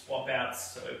multiple swap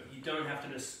outs, so you don't have to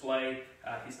display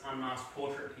his unmasked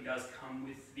portrait. He does come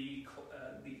with the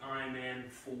Iron Man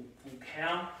full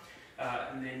cowl,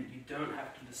 and then you don't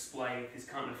have to display this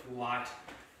kind of light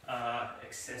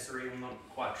accessory. I'm not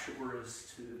quite sure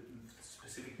as to the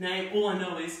specific name. All I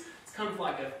know is it's kind of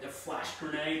like a flash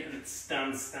grenade, and it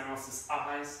stuns Thanos'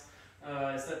 eyes.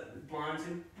 Is that blinds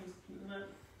him? No?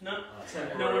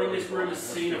 No one in this room has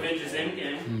seen Avengers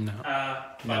Endgame. No.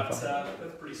 That's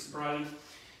pretty surprising.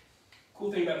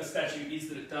 Cool thing about the statue is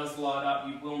that it does light up.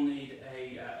 You will need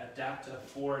a adapter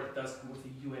for it. It does come with a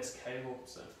US cable,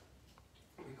 so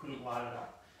we couldn't light it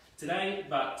up today.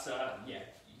 But you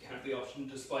can have the option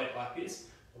to display it like this,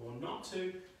 or not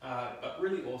to, but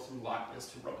really awesome likeness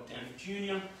to Robert Downey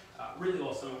Jr., really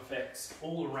awesome effects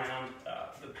all around,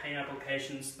 the paint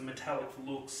applications, the metallic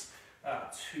looks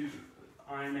to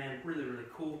Iron Man, really, really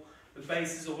cool. The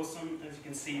base is awesome, as you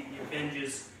can see, the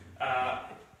Avengers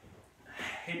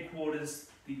headquarters,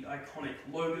 the iconic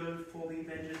logo for the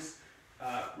Avengers,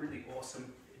 really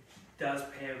awesome. It does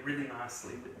pair really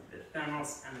nicely with the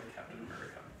Thanos and the Captain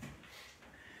America.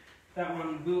 That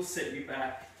one will set you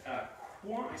back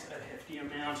quite a hefty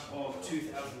amount of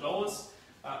 $2,000.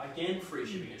 Again, free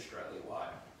shipping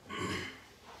Australia-wide.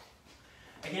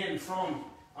 Again, from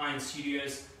Iron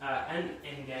Studios and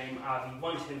Endgame are the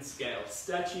 1/10 scale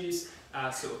statues.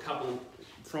 So a couple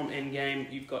from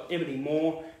Endgame. You've got Ebony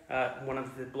Moore, one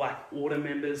of the Black Order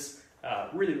members.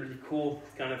 Really, really cool.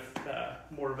 Kind of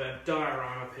more of a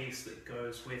diorama piece that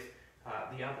goes with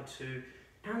the other two.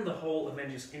 And the whole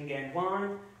Avengers Endgame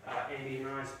line. Andy and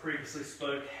I previously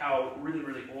spoke how really,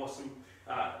 really awesome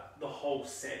the whole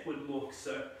set would look.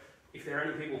 So if there are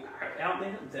any people out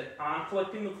there that are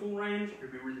collecting the full range, it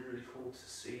would be really, really cool to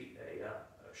see a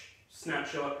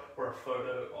snapshot or a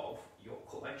photo of your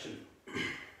collection.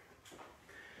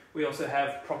 We also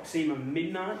have Proxima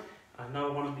Midnight,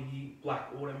 another one of the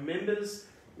Black Order members.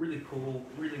 Really cool,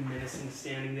 really menacing,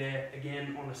 standing there,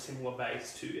 again on a similar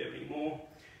base to Ebony Moore.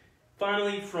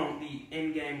 Finally, from the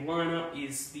Endgame lineup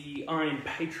is the Iron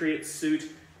Patriot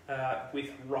suit with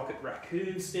Rocket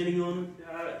Raccoon standing on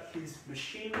his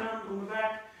machine gun on the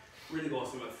back. Really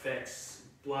awesome effects,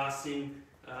 blasting,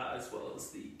 as well as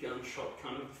the gunshot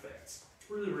kind of effects.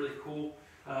 Really, really cool.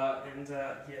 Yeah,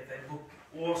 they look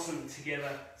awesome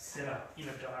together, set up in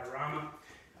a diorama.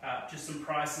 Just some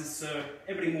prices. So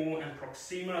Ebony Moore and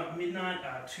Proxima Midnight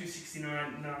are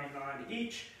 $269.99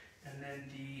 each. And then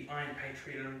the Iron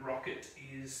Patriot and Rocket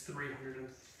is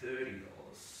 $330.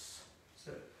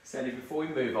 So, Sandy, before we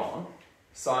move on,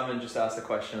 Simon just asked a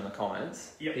question in the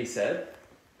comments. Yep. He said,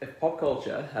 if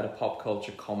Popcultcha had a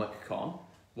Popcultcha Comic Con,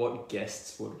 what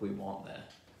guests would we want there?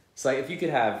 So if you could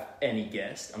have any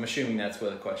guest, I'm assuming that's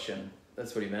what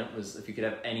he meant, was if you could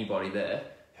have anybody there,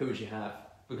 who would you have?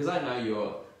 Because I know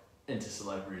you're into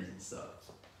celebrities and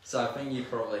stuff. So I think you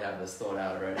probably have this thought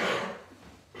out already.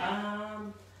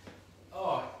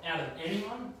 Out of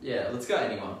anyone? Yeah, let's go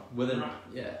anyone. Right.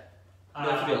 Yeah. They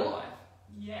have to be alive.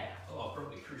 Yeah.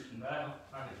 Probably Christian Bale.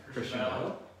 I think Christian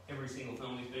Bale. Every single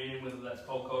film he's been in, whether that's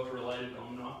pop culture related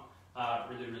or not,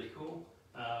 really, really cool.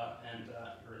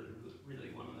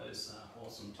 Really one of those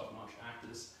awesome top-notch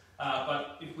actors.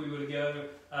 But if we were to go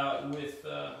with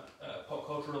pop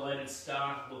culture related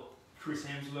star, look, Chris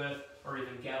Hemsworth or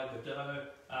even Gal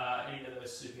Gadot, any of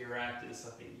those superhero actors,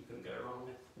 I think you couldn't go wrong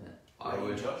with. Yeah.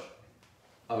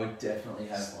 I would definitely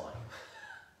have one.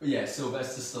 Yeah,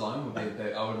 Sylvester Stallone would be a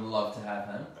big. I would love to have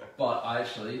him, but I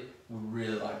actually would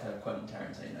really like to have Quentin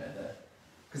Tarantino there,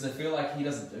 because I feel like he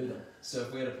doesn't do them. So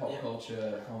if we had a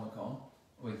Popcultcha Comic Con,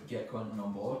 we could get Quentin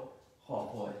on board. Oh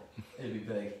boy, it'd be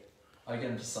big. I'd get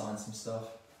him to sign some stuff.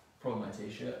 Probably my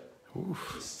T-shirt.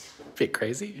 Oof. Bit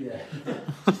crazy. Yeah.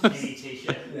 Any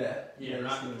T-shirt. Yeah.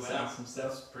 Right. Sign Wow. some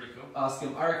stuff. That's pretty cool. Ask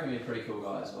him. I reckon he'd be a pretty cool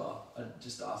guy as well. I'd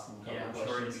just ask him a couple Yeah, of I'm sure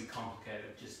questions. it'd be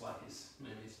complicated, just like his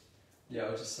movies. Yeah, I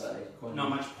would just say Quentin. Not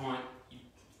much point.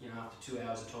 You know, after 2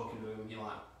 hours of talking to him, you're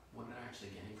like, what did I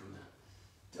actually gain from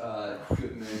that?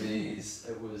 Good movies.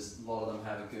 It was a lot of them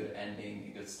have a good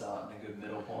ending, a good start, and a good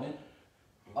middle point.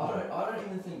 I don't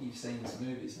even think you've seen these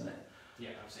movies, mate. Yeah,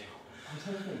 I've seen all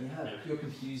I don't think you have. No. You're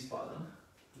confused by them.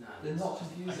 No, They're not I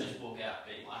confusing. just walk out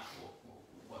being like,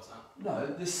 what's up? No,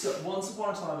 this Once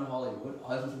Upon a Time in Hollywood.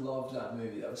 I loved that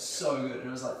movie. That was so good, and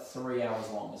it was like 3 hours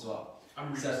long as well. I'm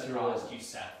really Sat through surprised all. you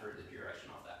sat through the duration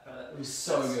of that. But It was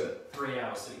so that's good. 3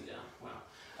 hours sitting down. Wow.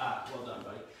 Well done,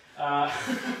 buddy.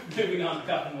 Moving on, a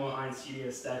couple more Iron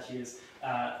Studios statues.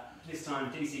 This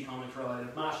time, DC Comics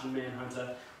related. Martian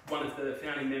Manhunter, one of the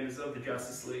founding members of the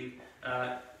Justice League.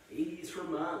 He's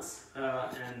from Mars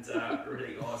and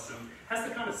really awesome. Has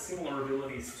the kind of similar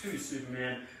abilities to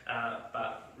Superman,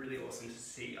 but really awesome to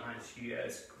see Iron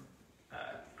Studios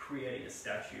creating a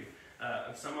statue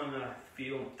of someone that I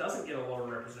feel doesn't get a lot of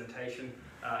representation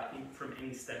from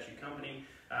any statue company.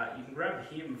 You can grab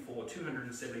him for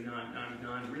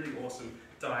 $279.99. Really awesome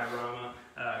diorama,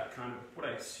 kind of what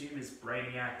I assume is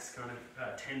Brainiac's kind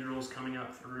of tendrils coming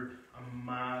up through a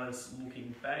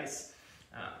Mars-looking base.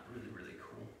 Really, really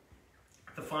cool.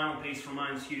 The final piece from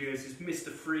Iron Studios is Mr.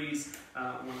 Freeze,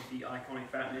 one of the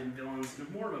iconic Batman villains,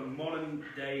 in more of a modern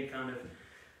day kind of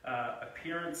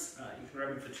appearance. You can grab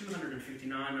him for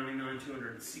 $259.99,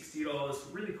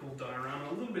 $260. Really cool diorama,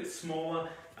 a little bit smaller,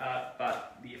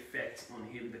 but the effect on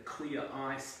him, the clear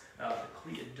ice, the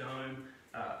clear dome,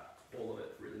 all of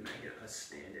it really make it a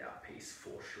standout piece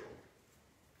for sure.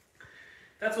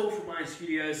 That's all from Lion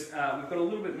Studios. We've got a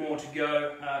little bit more to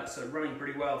go, so running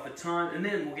pretty well for time, and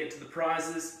then we'll get to the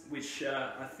prizes, which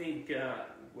I think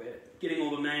we're getting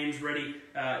all the names ready,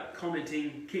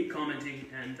 keep commenting,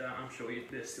 and I'm sure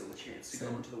there's still a chance to go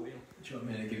onto the wheel. Do you want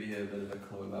me to give you a bit of a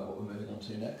clue about what we're moving on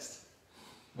to next?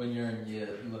 When you're in your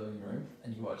living room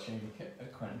and you're watching a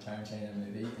Quentin Tarantino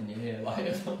movie and you hear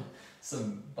like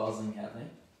some buzzing happening,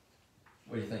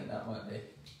 what do you think that might be?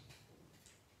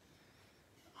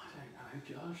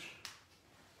 Josh?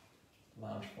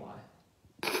 Lounge fly.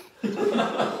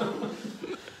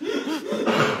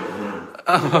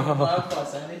 Lounge fly,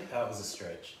 Sandy. That was a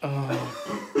stretch. Oh,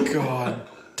 God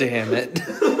damn it.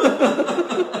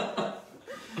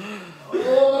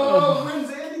 Oh, when's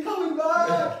Andy coming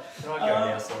back? Can I go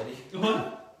now, Sandy?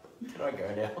 What? Can I go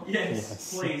now?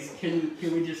 Yes, please. Can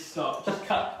we just stop? Just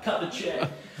cut the check.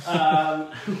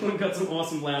 We've got some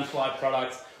awesome Loungefly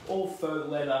products, all faux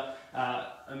leather.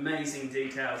 Amazing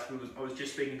details. I was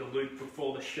just speaking to Luke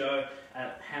before the show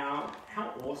at how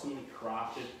awesomely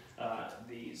crafted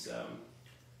these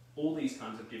all these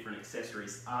kinds of different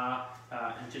accessories are,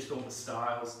 and just all the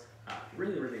styles.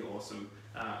 Really, really awesome,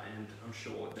 and I'm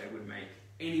sure they would make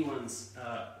anyone's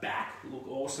back look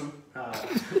awesome.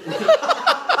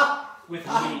 With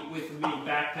a mini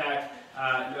backpack,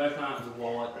 you open up the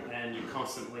wallet, and you're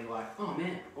constantly like, oh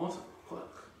man, awesome,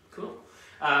 cool.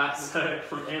 So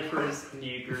from Emperor's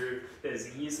New Groove, there's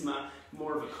Yzma,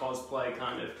 more of a cosplay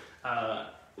kind of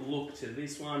look to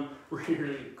this one, really,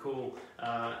 really cool.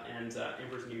 And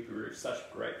Emperor's New Groove, such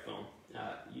a great film.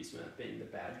 Yzma being the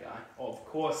bad guy, of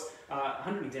course.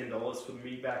 $110 for the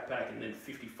mini backpack, and then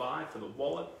 $55 for the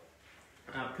wallet.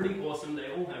 Pretty awesome.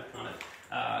 They all have kind of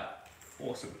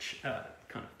awesome,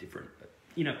 kind of different,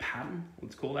 pattern.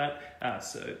 Let's call that.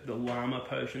 So the llama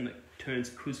potion that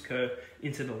turns Cusco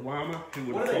into the llama. Who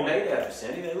would what have are thought? they made out of,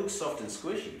 Sandy? They look soft and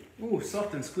squishy. Ooh,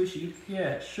 soft and squishy.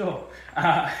 Yeah, sure.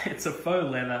 It's a faux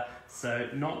leather, so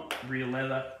not real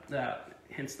leather.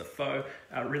 Hence the faux.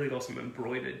 Really awesome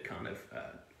embroidered kind of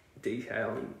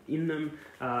detailing in them,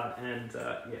 and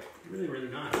really, really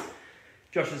nice.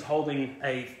 Josh is holding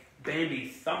a Bambi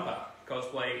Thumper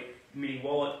cosplay mini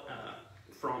wallet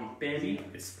from Bambi.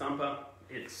 It's Thumper.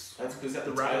 That's because that's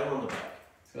the rabbit tail on the back.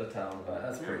 It's got a tail on the back.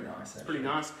 That's pretty nice. It's pretty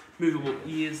nice. Movable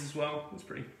ears as well. It's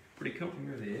pretty cool.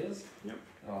 Move the ears? Yep.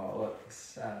 Oh, look,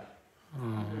 sad. Oh.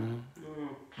 No,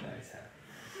 he's happy.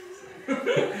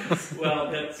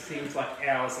 Well, that seems like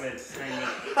hours of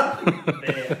entertainment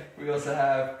there. We also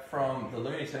have from the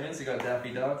Looney Tunes, you got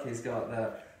Daffy Duck. He's got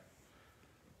that.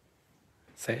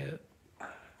 Say it.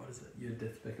 What is it? You're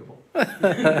despicable.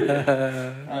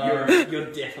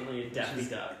 You're definitely a Daffy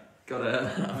Duck. Got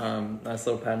a nice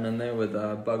little pattern in there with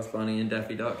Bugs Bunny and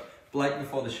Daffy Duck. Blake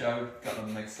before the show got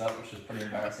them mixed up, which was pretty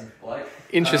embarrassing for Blake.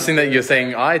 Interesting that you're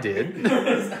saying I did.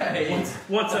 Hey.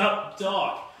 What's up,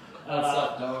 Doc? What's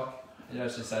up, Doc? It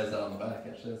actually says that on the back,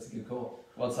 actually. That's a good call.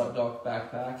 What's up, Doc?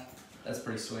 Backpack. That's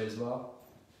pretty sweet as well.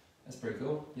 That's pretty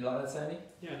cool. You like that, Sandy?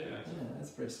 Yeah, I do actually. Yeah,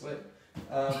 that's pretty sweet.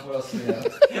 What else do we have?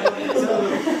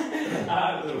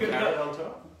 A little carrot on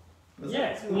top.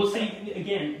 Yeah, well, see,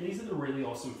 again, these are the really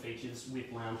awesome features with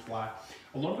Loungefly.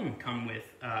 A lot of them come with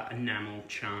enamel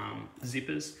charm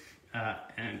zippers,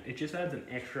 and it just adds an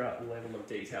extra level of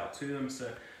detail to them.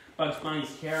 So, Bugs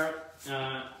Bunny's carrot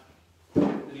that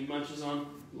he munches on,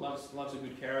 loves a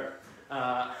good carrot.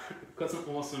 Got some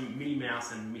awesome Minnie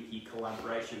Mouse and Mickey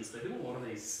collaborations. They do a lot of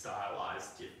these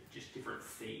stylized, just different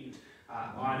themed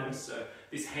items. So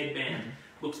this headband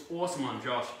looks awesome on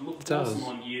Josh, looks awesome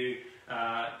on you.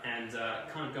 And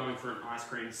kind of going for an ice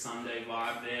cream sundae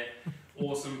vibe there.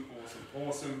 Awesome.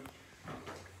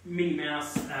 Minnie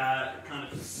Mouse, kind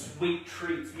of sweet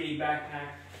treats mini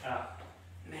backpack.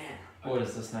 Man. Boy,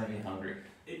 does this make me hungry.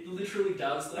 It literally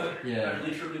does though. Yeah. I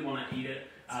literally want to eat it.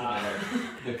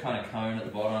 The kind of cone at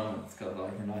the bottom, it's got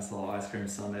like a nice little ice cream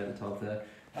sundae at the top there.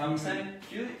 Sandy,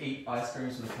 do you eat ice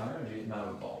creams with a cone or do you eat them out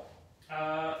of a bowl?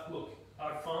 Look,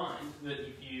 I find that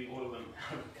if you order them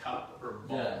out of a cup or a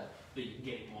bowl, that you can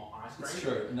get more ice cream. It's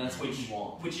true, and that's what you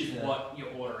want. Which is what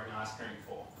you're ordering ice cream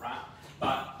for, right?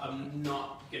 But I'm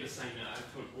not going to say no to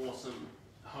an awesome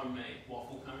homemade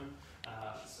waffle cone.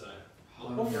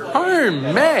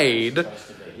 Homemade? You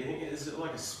think, is it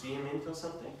like a spearmint or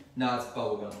something? No, it's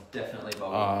bubblegum. Definitely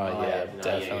bubblegum. Oh, yeah, no,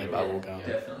 definitely yeah, bubblegum.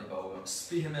 Definitely bubblegum.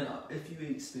 Spearmint, if you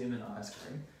eat spearmint ice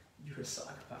cream, you're a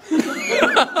psychopath.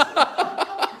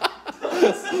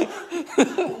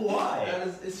 Why?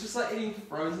 It's just like eating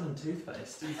frozen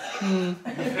toothpaste. You've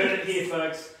heard it here,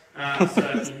 folks.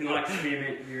 So if you like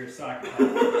spearmint, you're a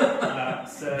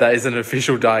psychopath. That is an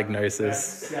official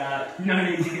diagnosis. No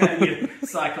need to go to your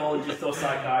psychologist or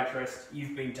psychiatrist.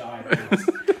 You've been diagnosed.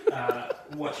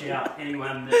 Watch out,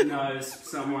 anyone that knows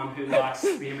someone who likes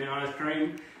spearmint ice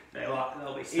cream.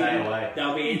 They'll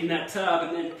be eating that tub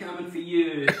and then coming for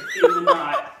you in the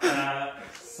night.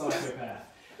 Psychopath.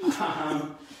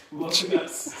 We've also got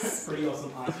pretty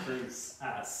awesome ice cream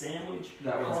sandwich.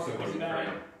 That one's cookies and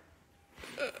cream.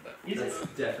 Is it? That's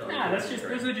definitely.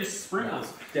 Those are just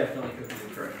sprinkles. Definitely cookies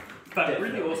and cream. But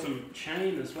Definitely. really awesome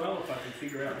chain as well, if I can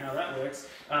figure out how that works.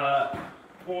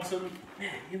 Awesome.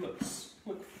 Man, you look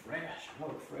fresh. I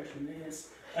look fresh in this.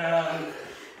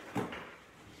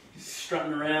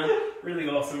 Strutting around. Really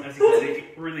awesome. As you can see,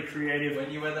 really creative.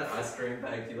 When you wear that ice cream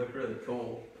bag, you look really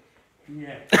cool.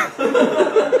 Yeah.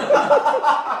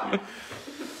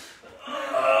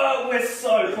 We're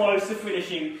so close to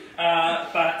finishing,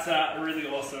 but really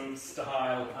awesome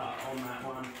style on that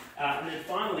one. And then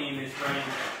finally in this range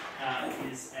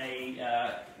is a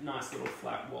nice little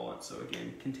flat wallet. So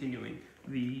again, continuing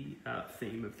the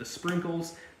theme of the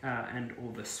sprinkles and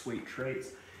all the sweet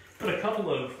treats. Got a couple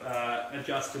of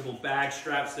adjustable bag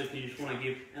straps, so if you just want to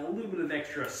give a little bit of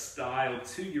extra style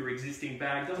to your existing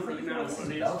bag. Doesn't really matter what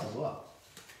it is. As well.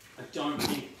 I don't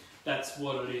think that's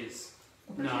what it is.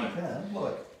 No.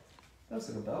 Look. That's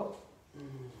like a belt.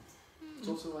 It's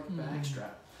also like a bag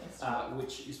strap,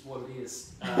 which is what it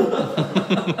is.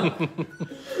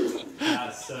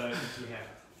 So yeah,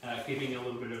 giving a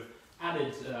little bit of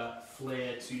added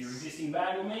flair to your existing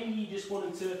bag, or maybe you just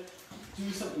wanted to do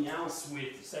something else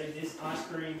with, say, this ice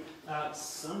cream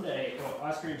sundae or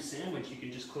ice cream sandwich. You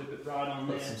can just clip it right on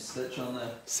there. Put some stitch on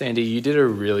there. Sandy, you did a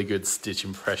really good Stitch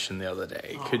impression the other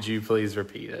day. Could you please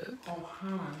repeat it? Oh,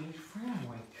 honey,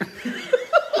 family.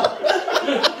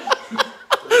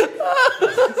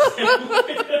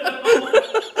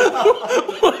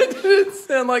 Why did it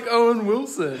sound like Owen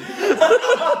Wilson?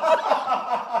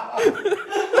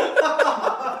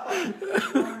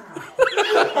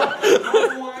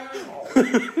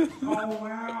 Oh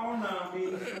wow, no, me.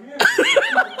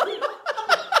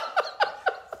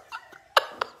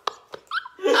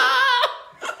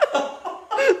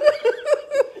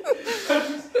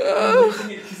 I'm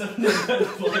using it because I've never heard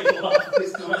of Blake laugh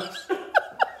this much.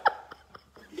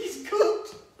 He's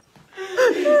cooked.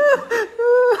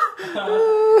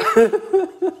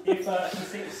 If you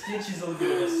think Stitch is a little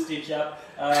bit of a stitch up,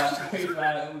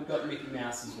 we've got Mickey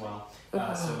Mouse as well.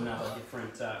 So another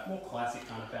different, more classic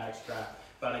kind of bag strap,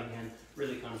 but again,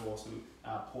 really kind of awesome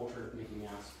portrait of Mickey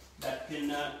Mouse that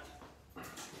can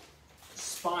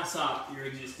spice up your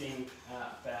existing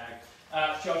bag.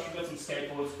 Josh, you've got some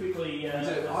skateboards. Quickly, Dude, let's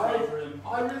go through them.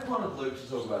 I really wanted Luke to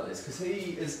talk about this because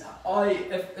he is.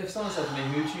 If someone said to me,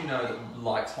 "Who do you know that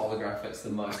likes holographics the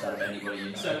most out of anybody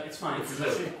you know?" So it's fine because I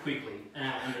said it quickly,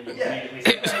 and then you Yeah.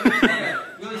 immediately say,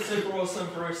 Really super awesome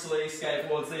Bruce Lee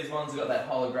skateboards. These ones have got that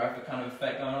holographic kind of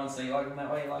effect going on. So you like them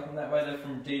that way, you like them that way. They're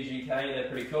from DGK. They're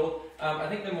pretty cool. I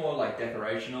think they're more like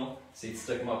decorational. So you'd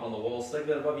stick them up on the wall, stick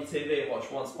them above your TV, and watch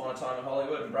Once Upon a Time in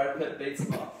Hollywood, and Brad Pitt beats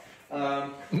them up.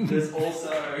 There's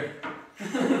also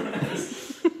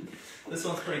this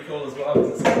one's pretty cool as well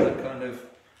because it's got that kind of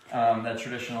that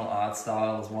traditional art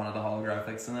style as one of the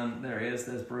holographics, and then there he is.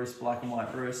 There's Bruce, black and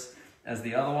white Bruce, as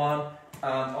the other one.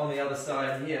 On the other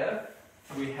side here,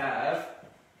 we have.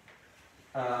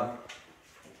 I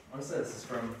want to say this is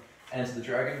from Enter the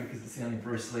Dragon because it's the only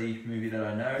Bruce Lee movie that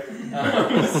I know.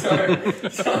 So I'm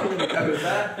going to go with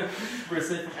that. Bruce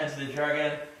Lee from Enter the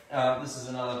Dragon. This is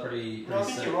another pretty. No, I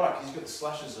think you're right, because he's got the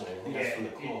slashes on it. I think yeah, that's from the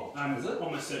claw. I'm Is it?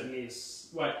 almost certain it is.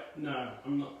 Wait, no,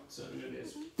 I'm not certain it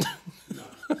is. No,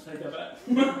 take that back.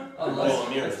 Unless,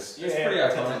 Mirrors. it's Yeah, pretty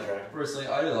Enter the iconic. Dragon. Bruce Lee,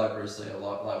 I do like Bruce Lee a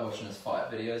lot. Like watching his fight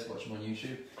videos, watch him on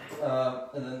YouTube.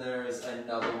 And then there is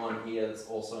another one here that's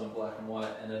also in black and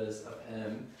white, and it is of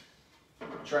him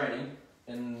training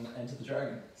in Enter the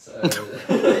Dragon. So.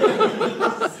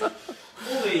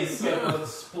 All these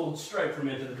skateboards pulled straight from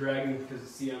Enter the Dragon because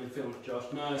it's the only film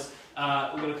Josh knows. We've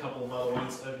got a couple of other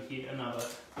ones over here. Another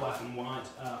black and white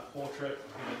portrait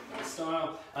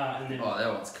style. And then Oh, that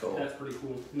one's cool. that's pretty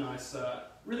cool. Nice,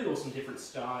 really awesome different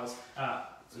styles.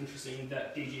 It's interesting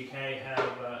that DGK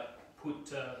have put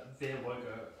their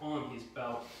logo on his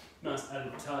belt. Nice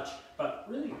added touch, but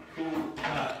really cool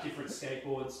different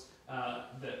skateboards.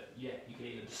 That you can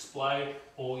either display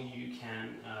or you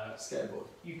can Skateboard.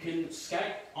 You can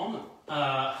skate on them,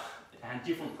 and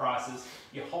different prices.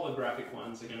 Your holographic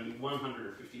ones are going to be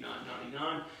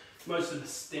 $159.99. Most of the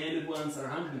standard ones are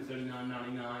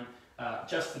 $139.99.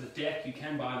 Just for the deck, you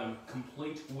can buy them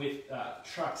complete with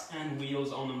trucks and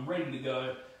wheels on them, ready to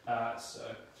go.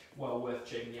 So well worth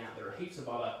checking out. There are heaps of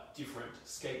other different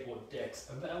skateboard decks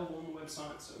available on the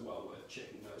website, so well worth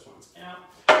checking those ones out.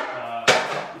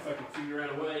 If I can figure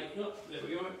out a way, oh, there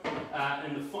we go.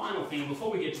 And the final thing,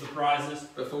 before we get to the prizes...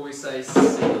 Before we say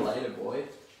see you later, boy.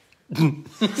 We've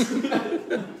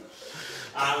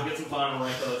got some final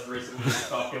records recently in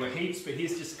stock. There were heaps, but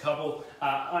here's just a couple.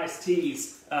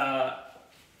 Ice-T's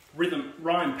Rhythm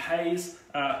Rhyme Pays,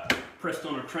 pressed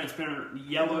on a transparent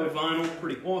yellow vinyl,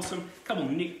 pretty awesome. A couple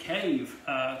Nick Cave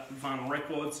vinyl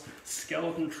records,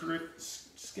 Skeleton Tree,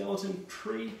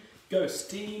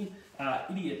 Ghosteen,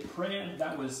 Idiot Prayer,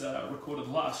 that was recorded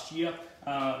last year.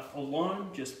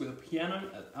 Alone, just with a piano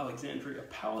at Alexandria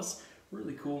Palace.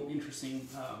 Really cool, interesting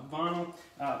vinyl.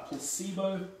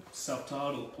 Placebo,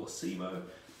 self-titled Placebo.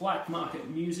 Black Market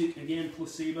Music, again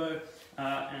Placebo.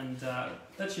 And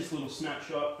that's just a little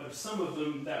snapshot of some of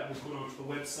them that we'll put onto the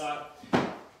website.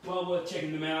 Well worth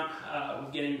checking them out.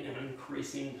 We're getting an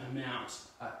increasing amount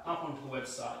up onto the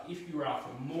website. If you're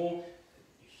after more,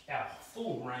 our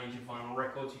full range of vinyl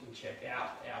records, you can check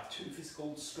out our 2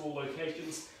 physical store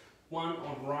locations. One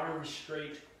on Ryrie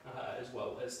Street, as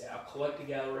well as our collector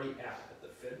gallery out at the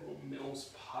Federal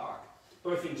Mills Park.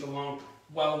 Both in Geelong,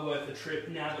 well worth the trip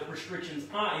now that restrictions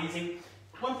are easing.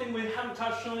 One thing we haven't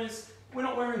touched on is we're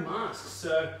not wearing masks,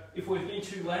 so if we've been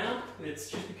too loud, it's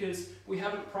just because we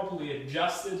haven't properly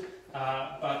adjusted,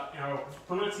 but our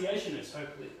pronunciation is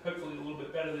hopefully a little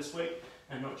bit better this week,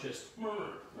 and not just, my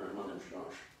name's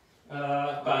Josh.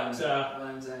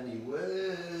 My name's Andy.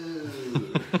 Whoa.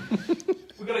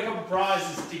 We've got a couple of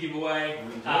prizes to give away,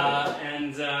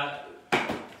 and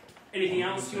anything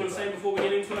else you want to say before we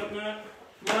get into it?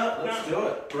 No, let's do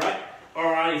it. Great.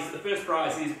 Alrighty, so the first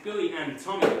prize is Billy and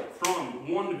Tommy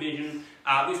from One Division.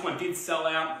 This one did sell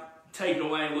out. Take it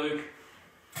away, Luke.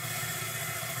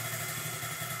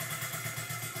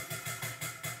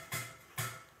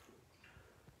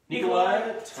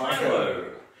 Nikolai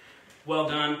Tylo. Well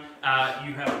done.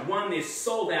 You have won this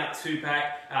sold-out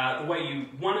 2-pack. The way you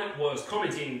won it was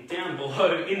commenting down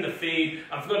below in the feed.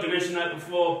 I forgot to mention that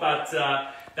before, but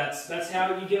that's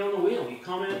how you get on the wheel. You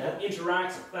comment,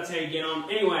 interact, that's how you get on.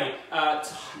 Anyway,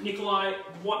 Nikolai,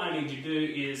 what I need you to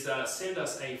do is send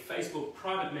us a Facebook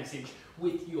private message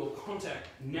with your contact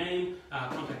name,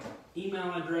 contact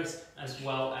email address, as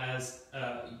well as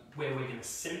where we're going to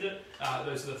send it.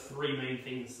 Those are the 3 main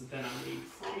things that I need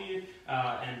from you,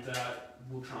 and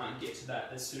we'll try and get to that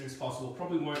as soon as possible.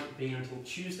 Probably won't be until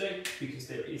Tuesday because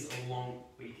there is a long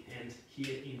weekend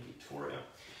here in Victoria.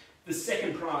 The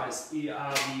second prize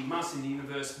are the Master of the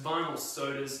Universe vinyl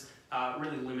sodas,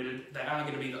 really limited. They are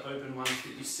going to be the open ones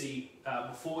that you see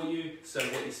before you, so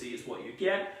what you see is what you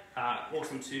get.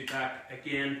 Awesome 2-pack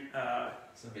again.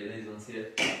 Some of these ones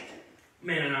here.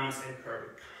 Man at Arms and Pro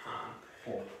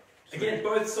Khan. Again,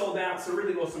 both sold out, so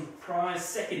really awesome prize.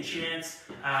 Second chance.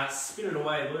 Spin it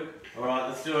away, Luke. Alright,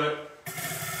 let's do it.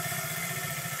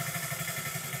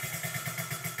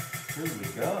 Who we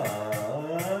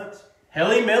got?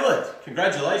 Helly Millet.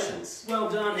 Congratulations. Well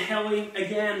done, Helly.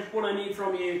 Again, what I need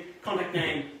from you, contact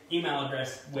name, email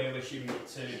address, where we're shooting it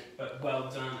to. But well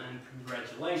done and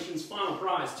congratulations. Final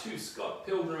prize to Scott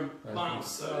Pilgrim, vinyl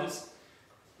sodas.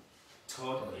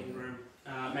 Todd Ingram.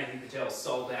 Matthew Patel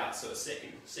sold out, so a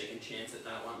second chance at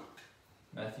that one.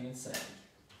 Matthew and Sam.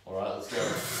 Alright, let's go.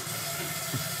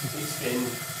 Big spin.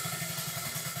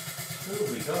 Who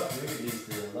have we got? Who is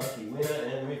the lucky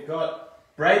winner? And we've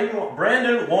got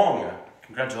Brandon Wong.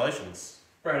 Congratulations.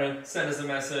 Brandon, send us a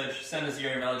message, send us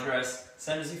your email address,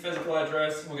 send us your physical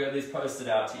address, we'll get these posted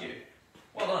out to you.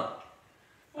 Well done.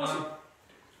 Awesome.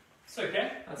 It's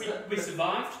okay. We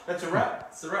survived. That's a wrap.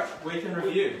 It's a wrap. Week in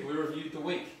review. We reviewed the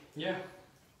week. Yeah.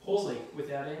 Poorly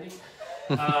without Andy.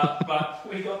 But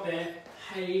we got there.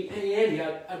 Hey Andy,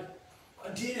 I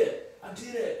did it. I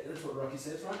did it. That's what Rocky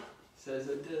says, right? Says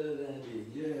I did it, Andy.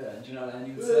 Yeah. And do you know what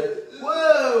Andy would say?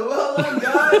 Whoa! Well done,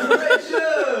 guys. Great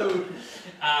show.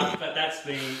 But that's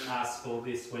been us for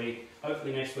this week.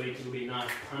 Hopefully next week it'll be a nice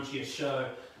punchier show.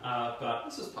 But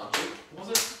this was punchy. Was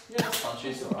it? Yeah, it's punchy.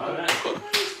 It's alright.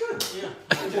 It's good. Yeah.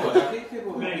 People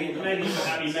were happy. Maybe you were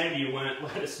happy. Maybe you weren't.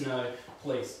 Let us know,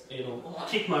 please. It'll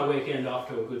kick my weekend off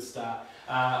to a good start.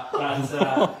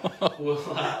 But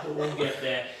we'll get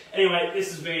there. Anyway, this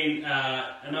has been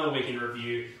another week in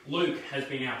review. Luke has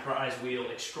been our prize wheel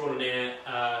extraordinaire.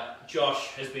 Josh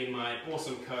has been my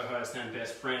awesome co-host and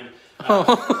best friend.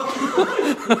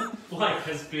 Blake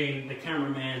has been the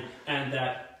cameraman and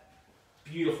that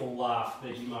beautiful laugh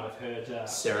that you might have heard.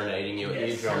 Serenading your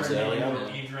eardrums earlier.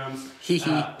 Eardrums.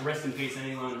 Rest in peace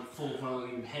anyone full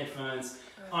volume headphones.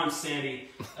 I'm Sandy,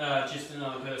 just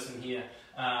another person here.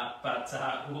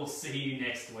 But we'll see you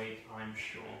next week, I'm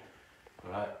sure.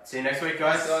 Alright, see you next week,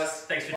 guys. Thanks, guys. Thanks for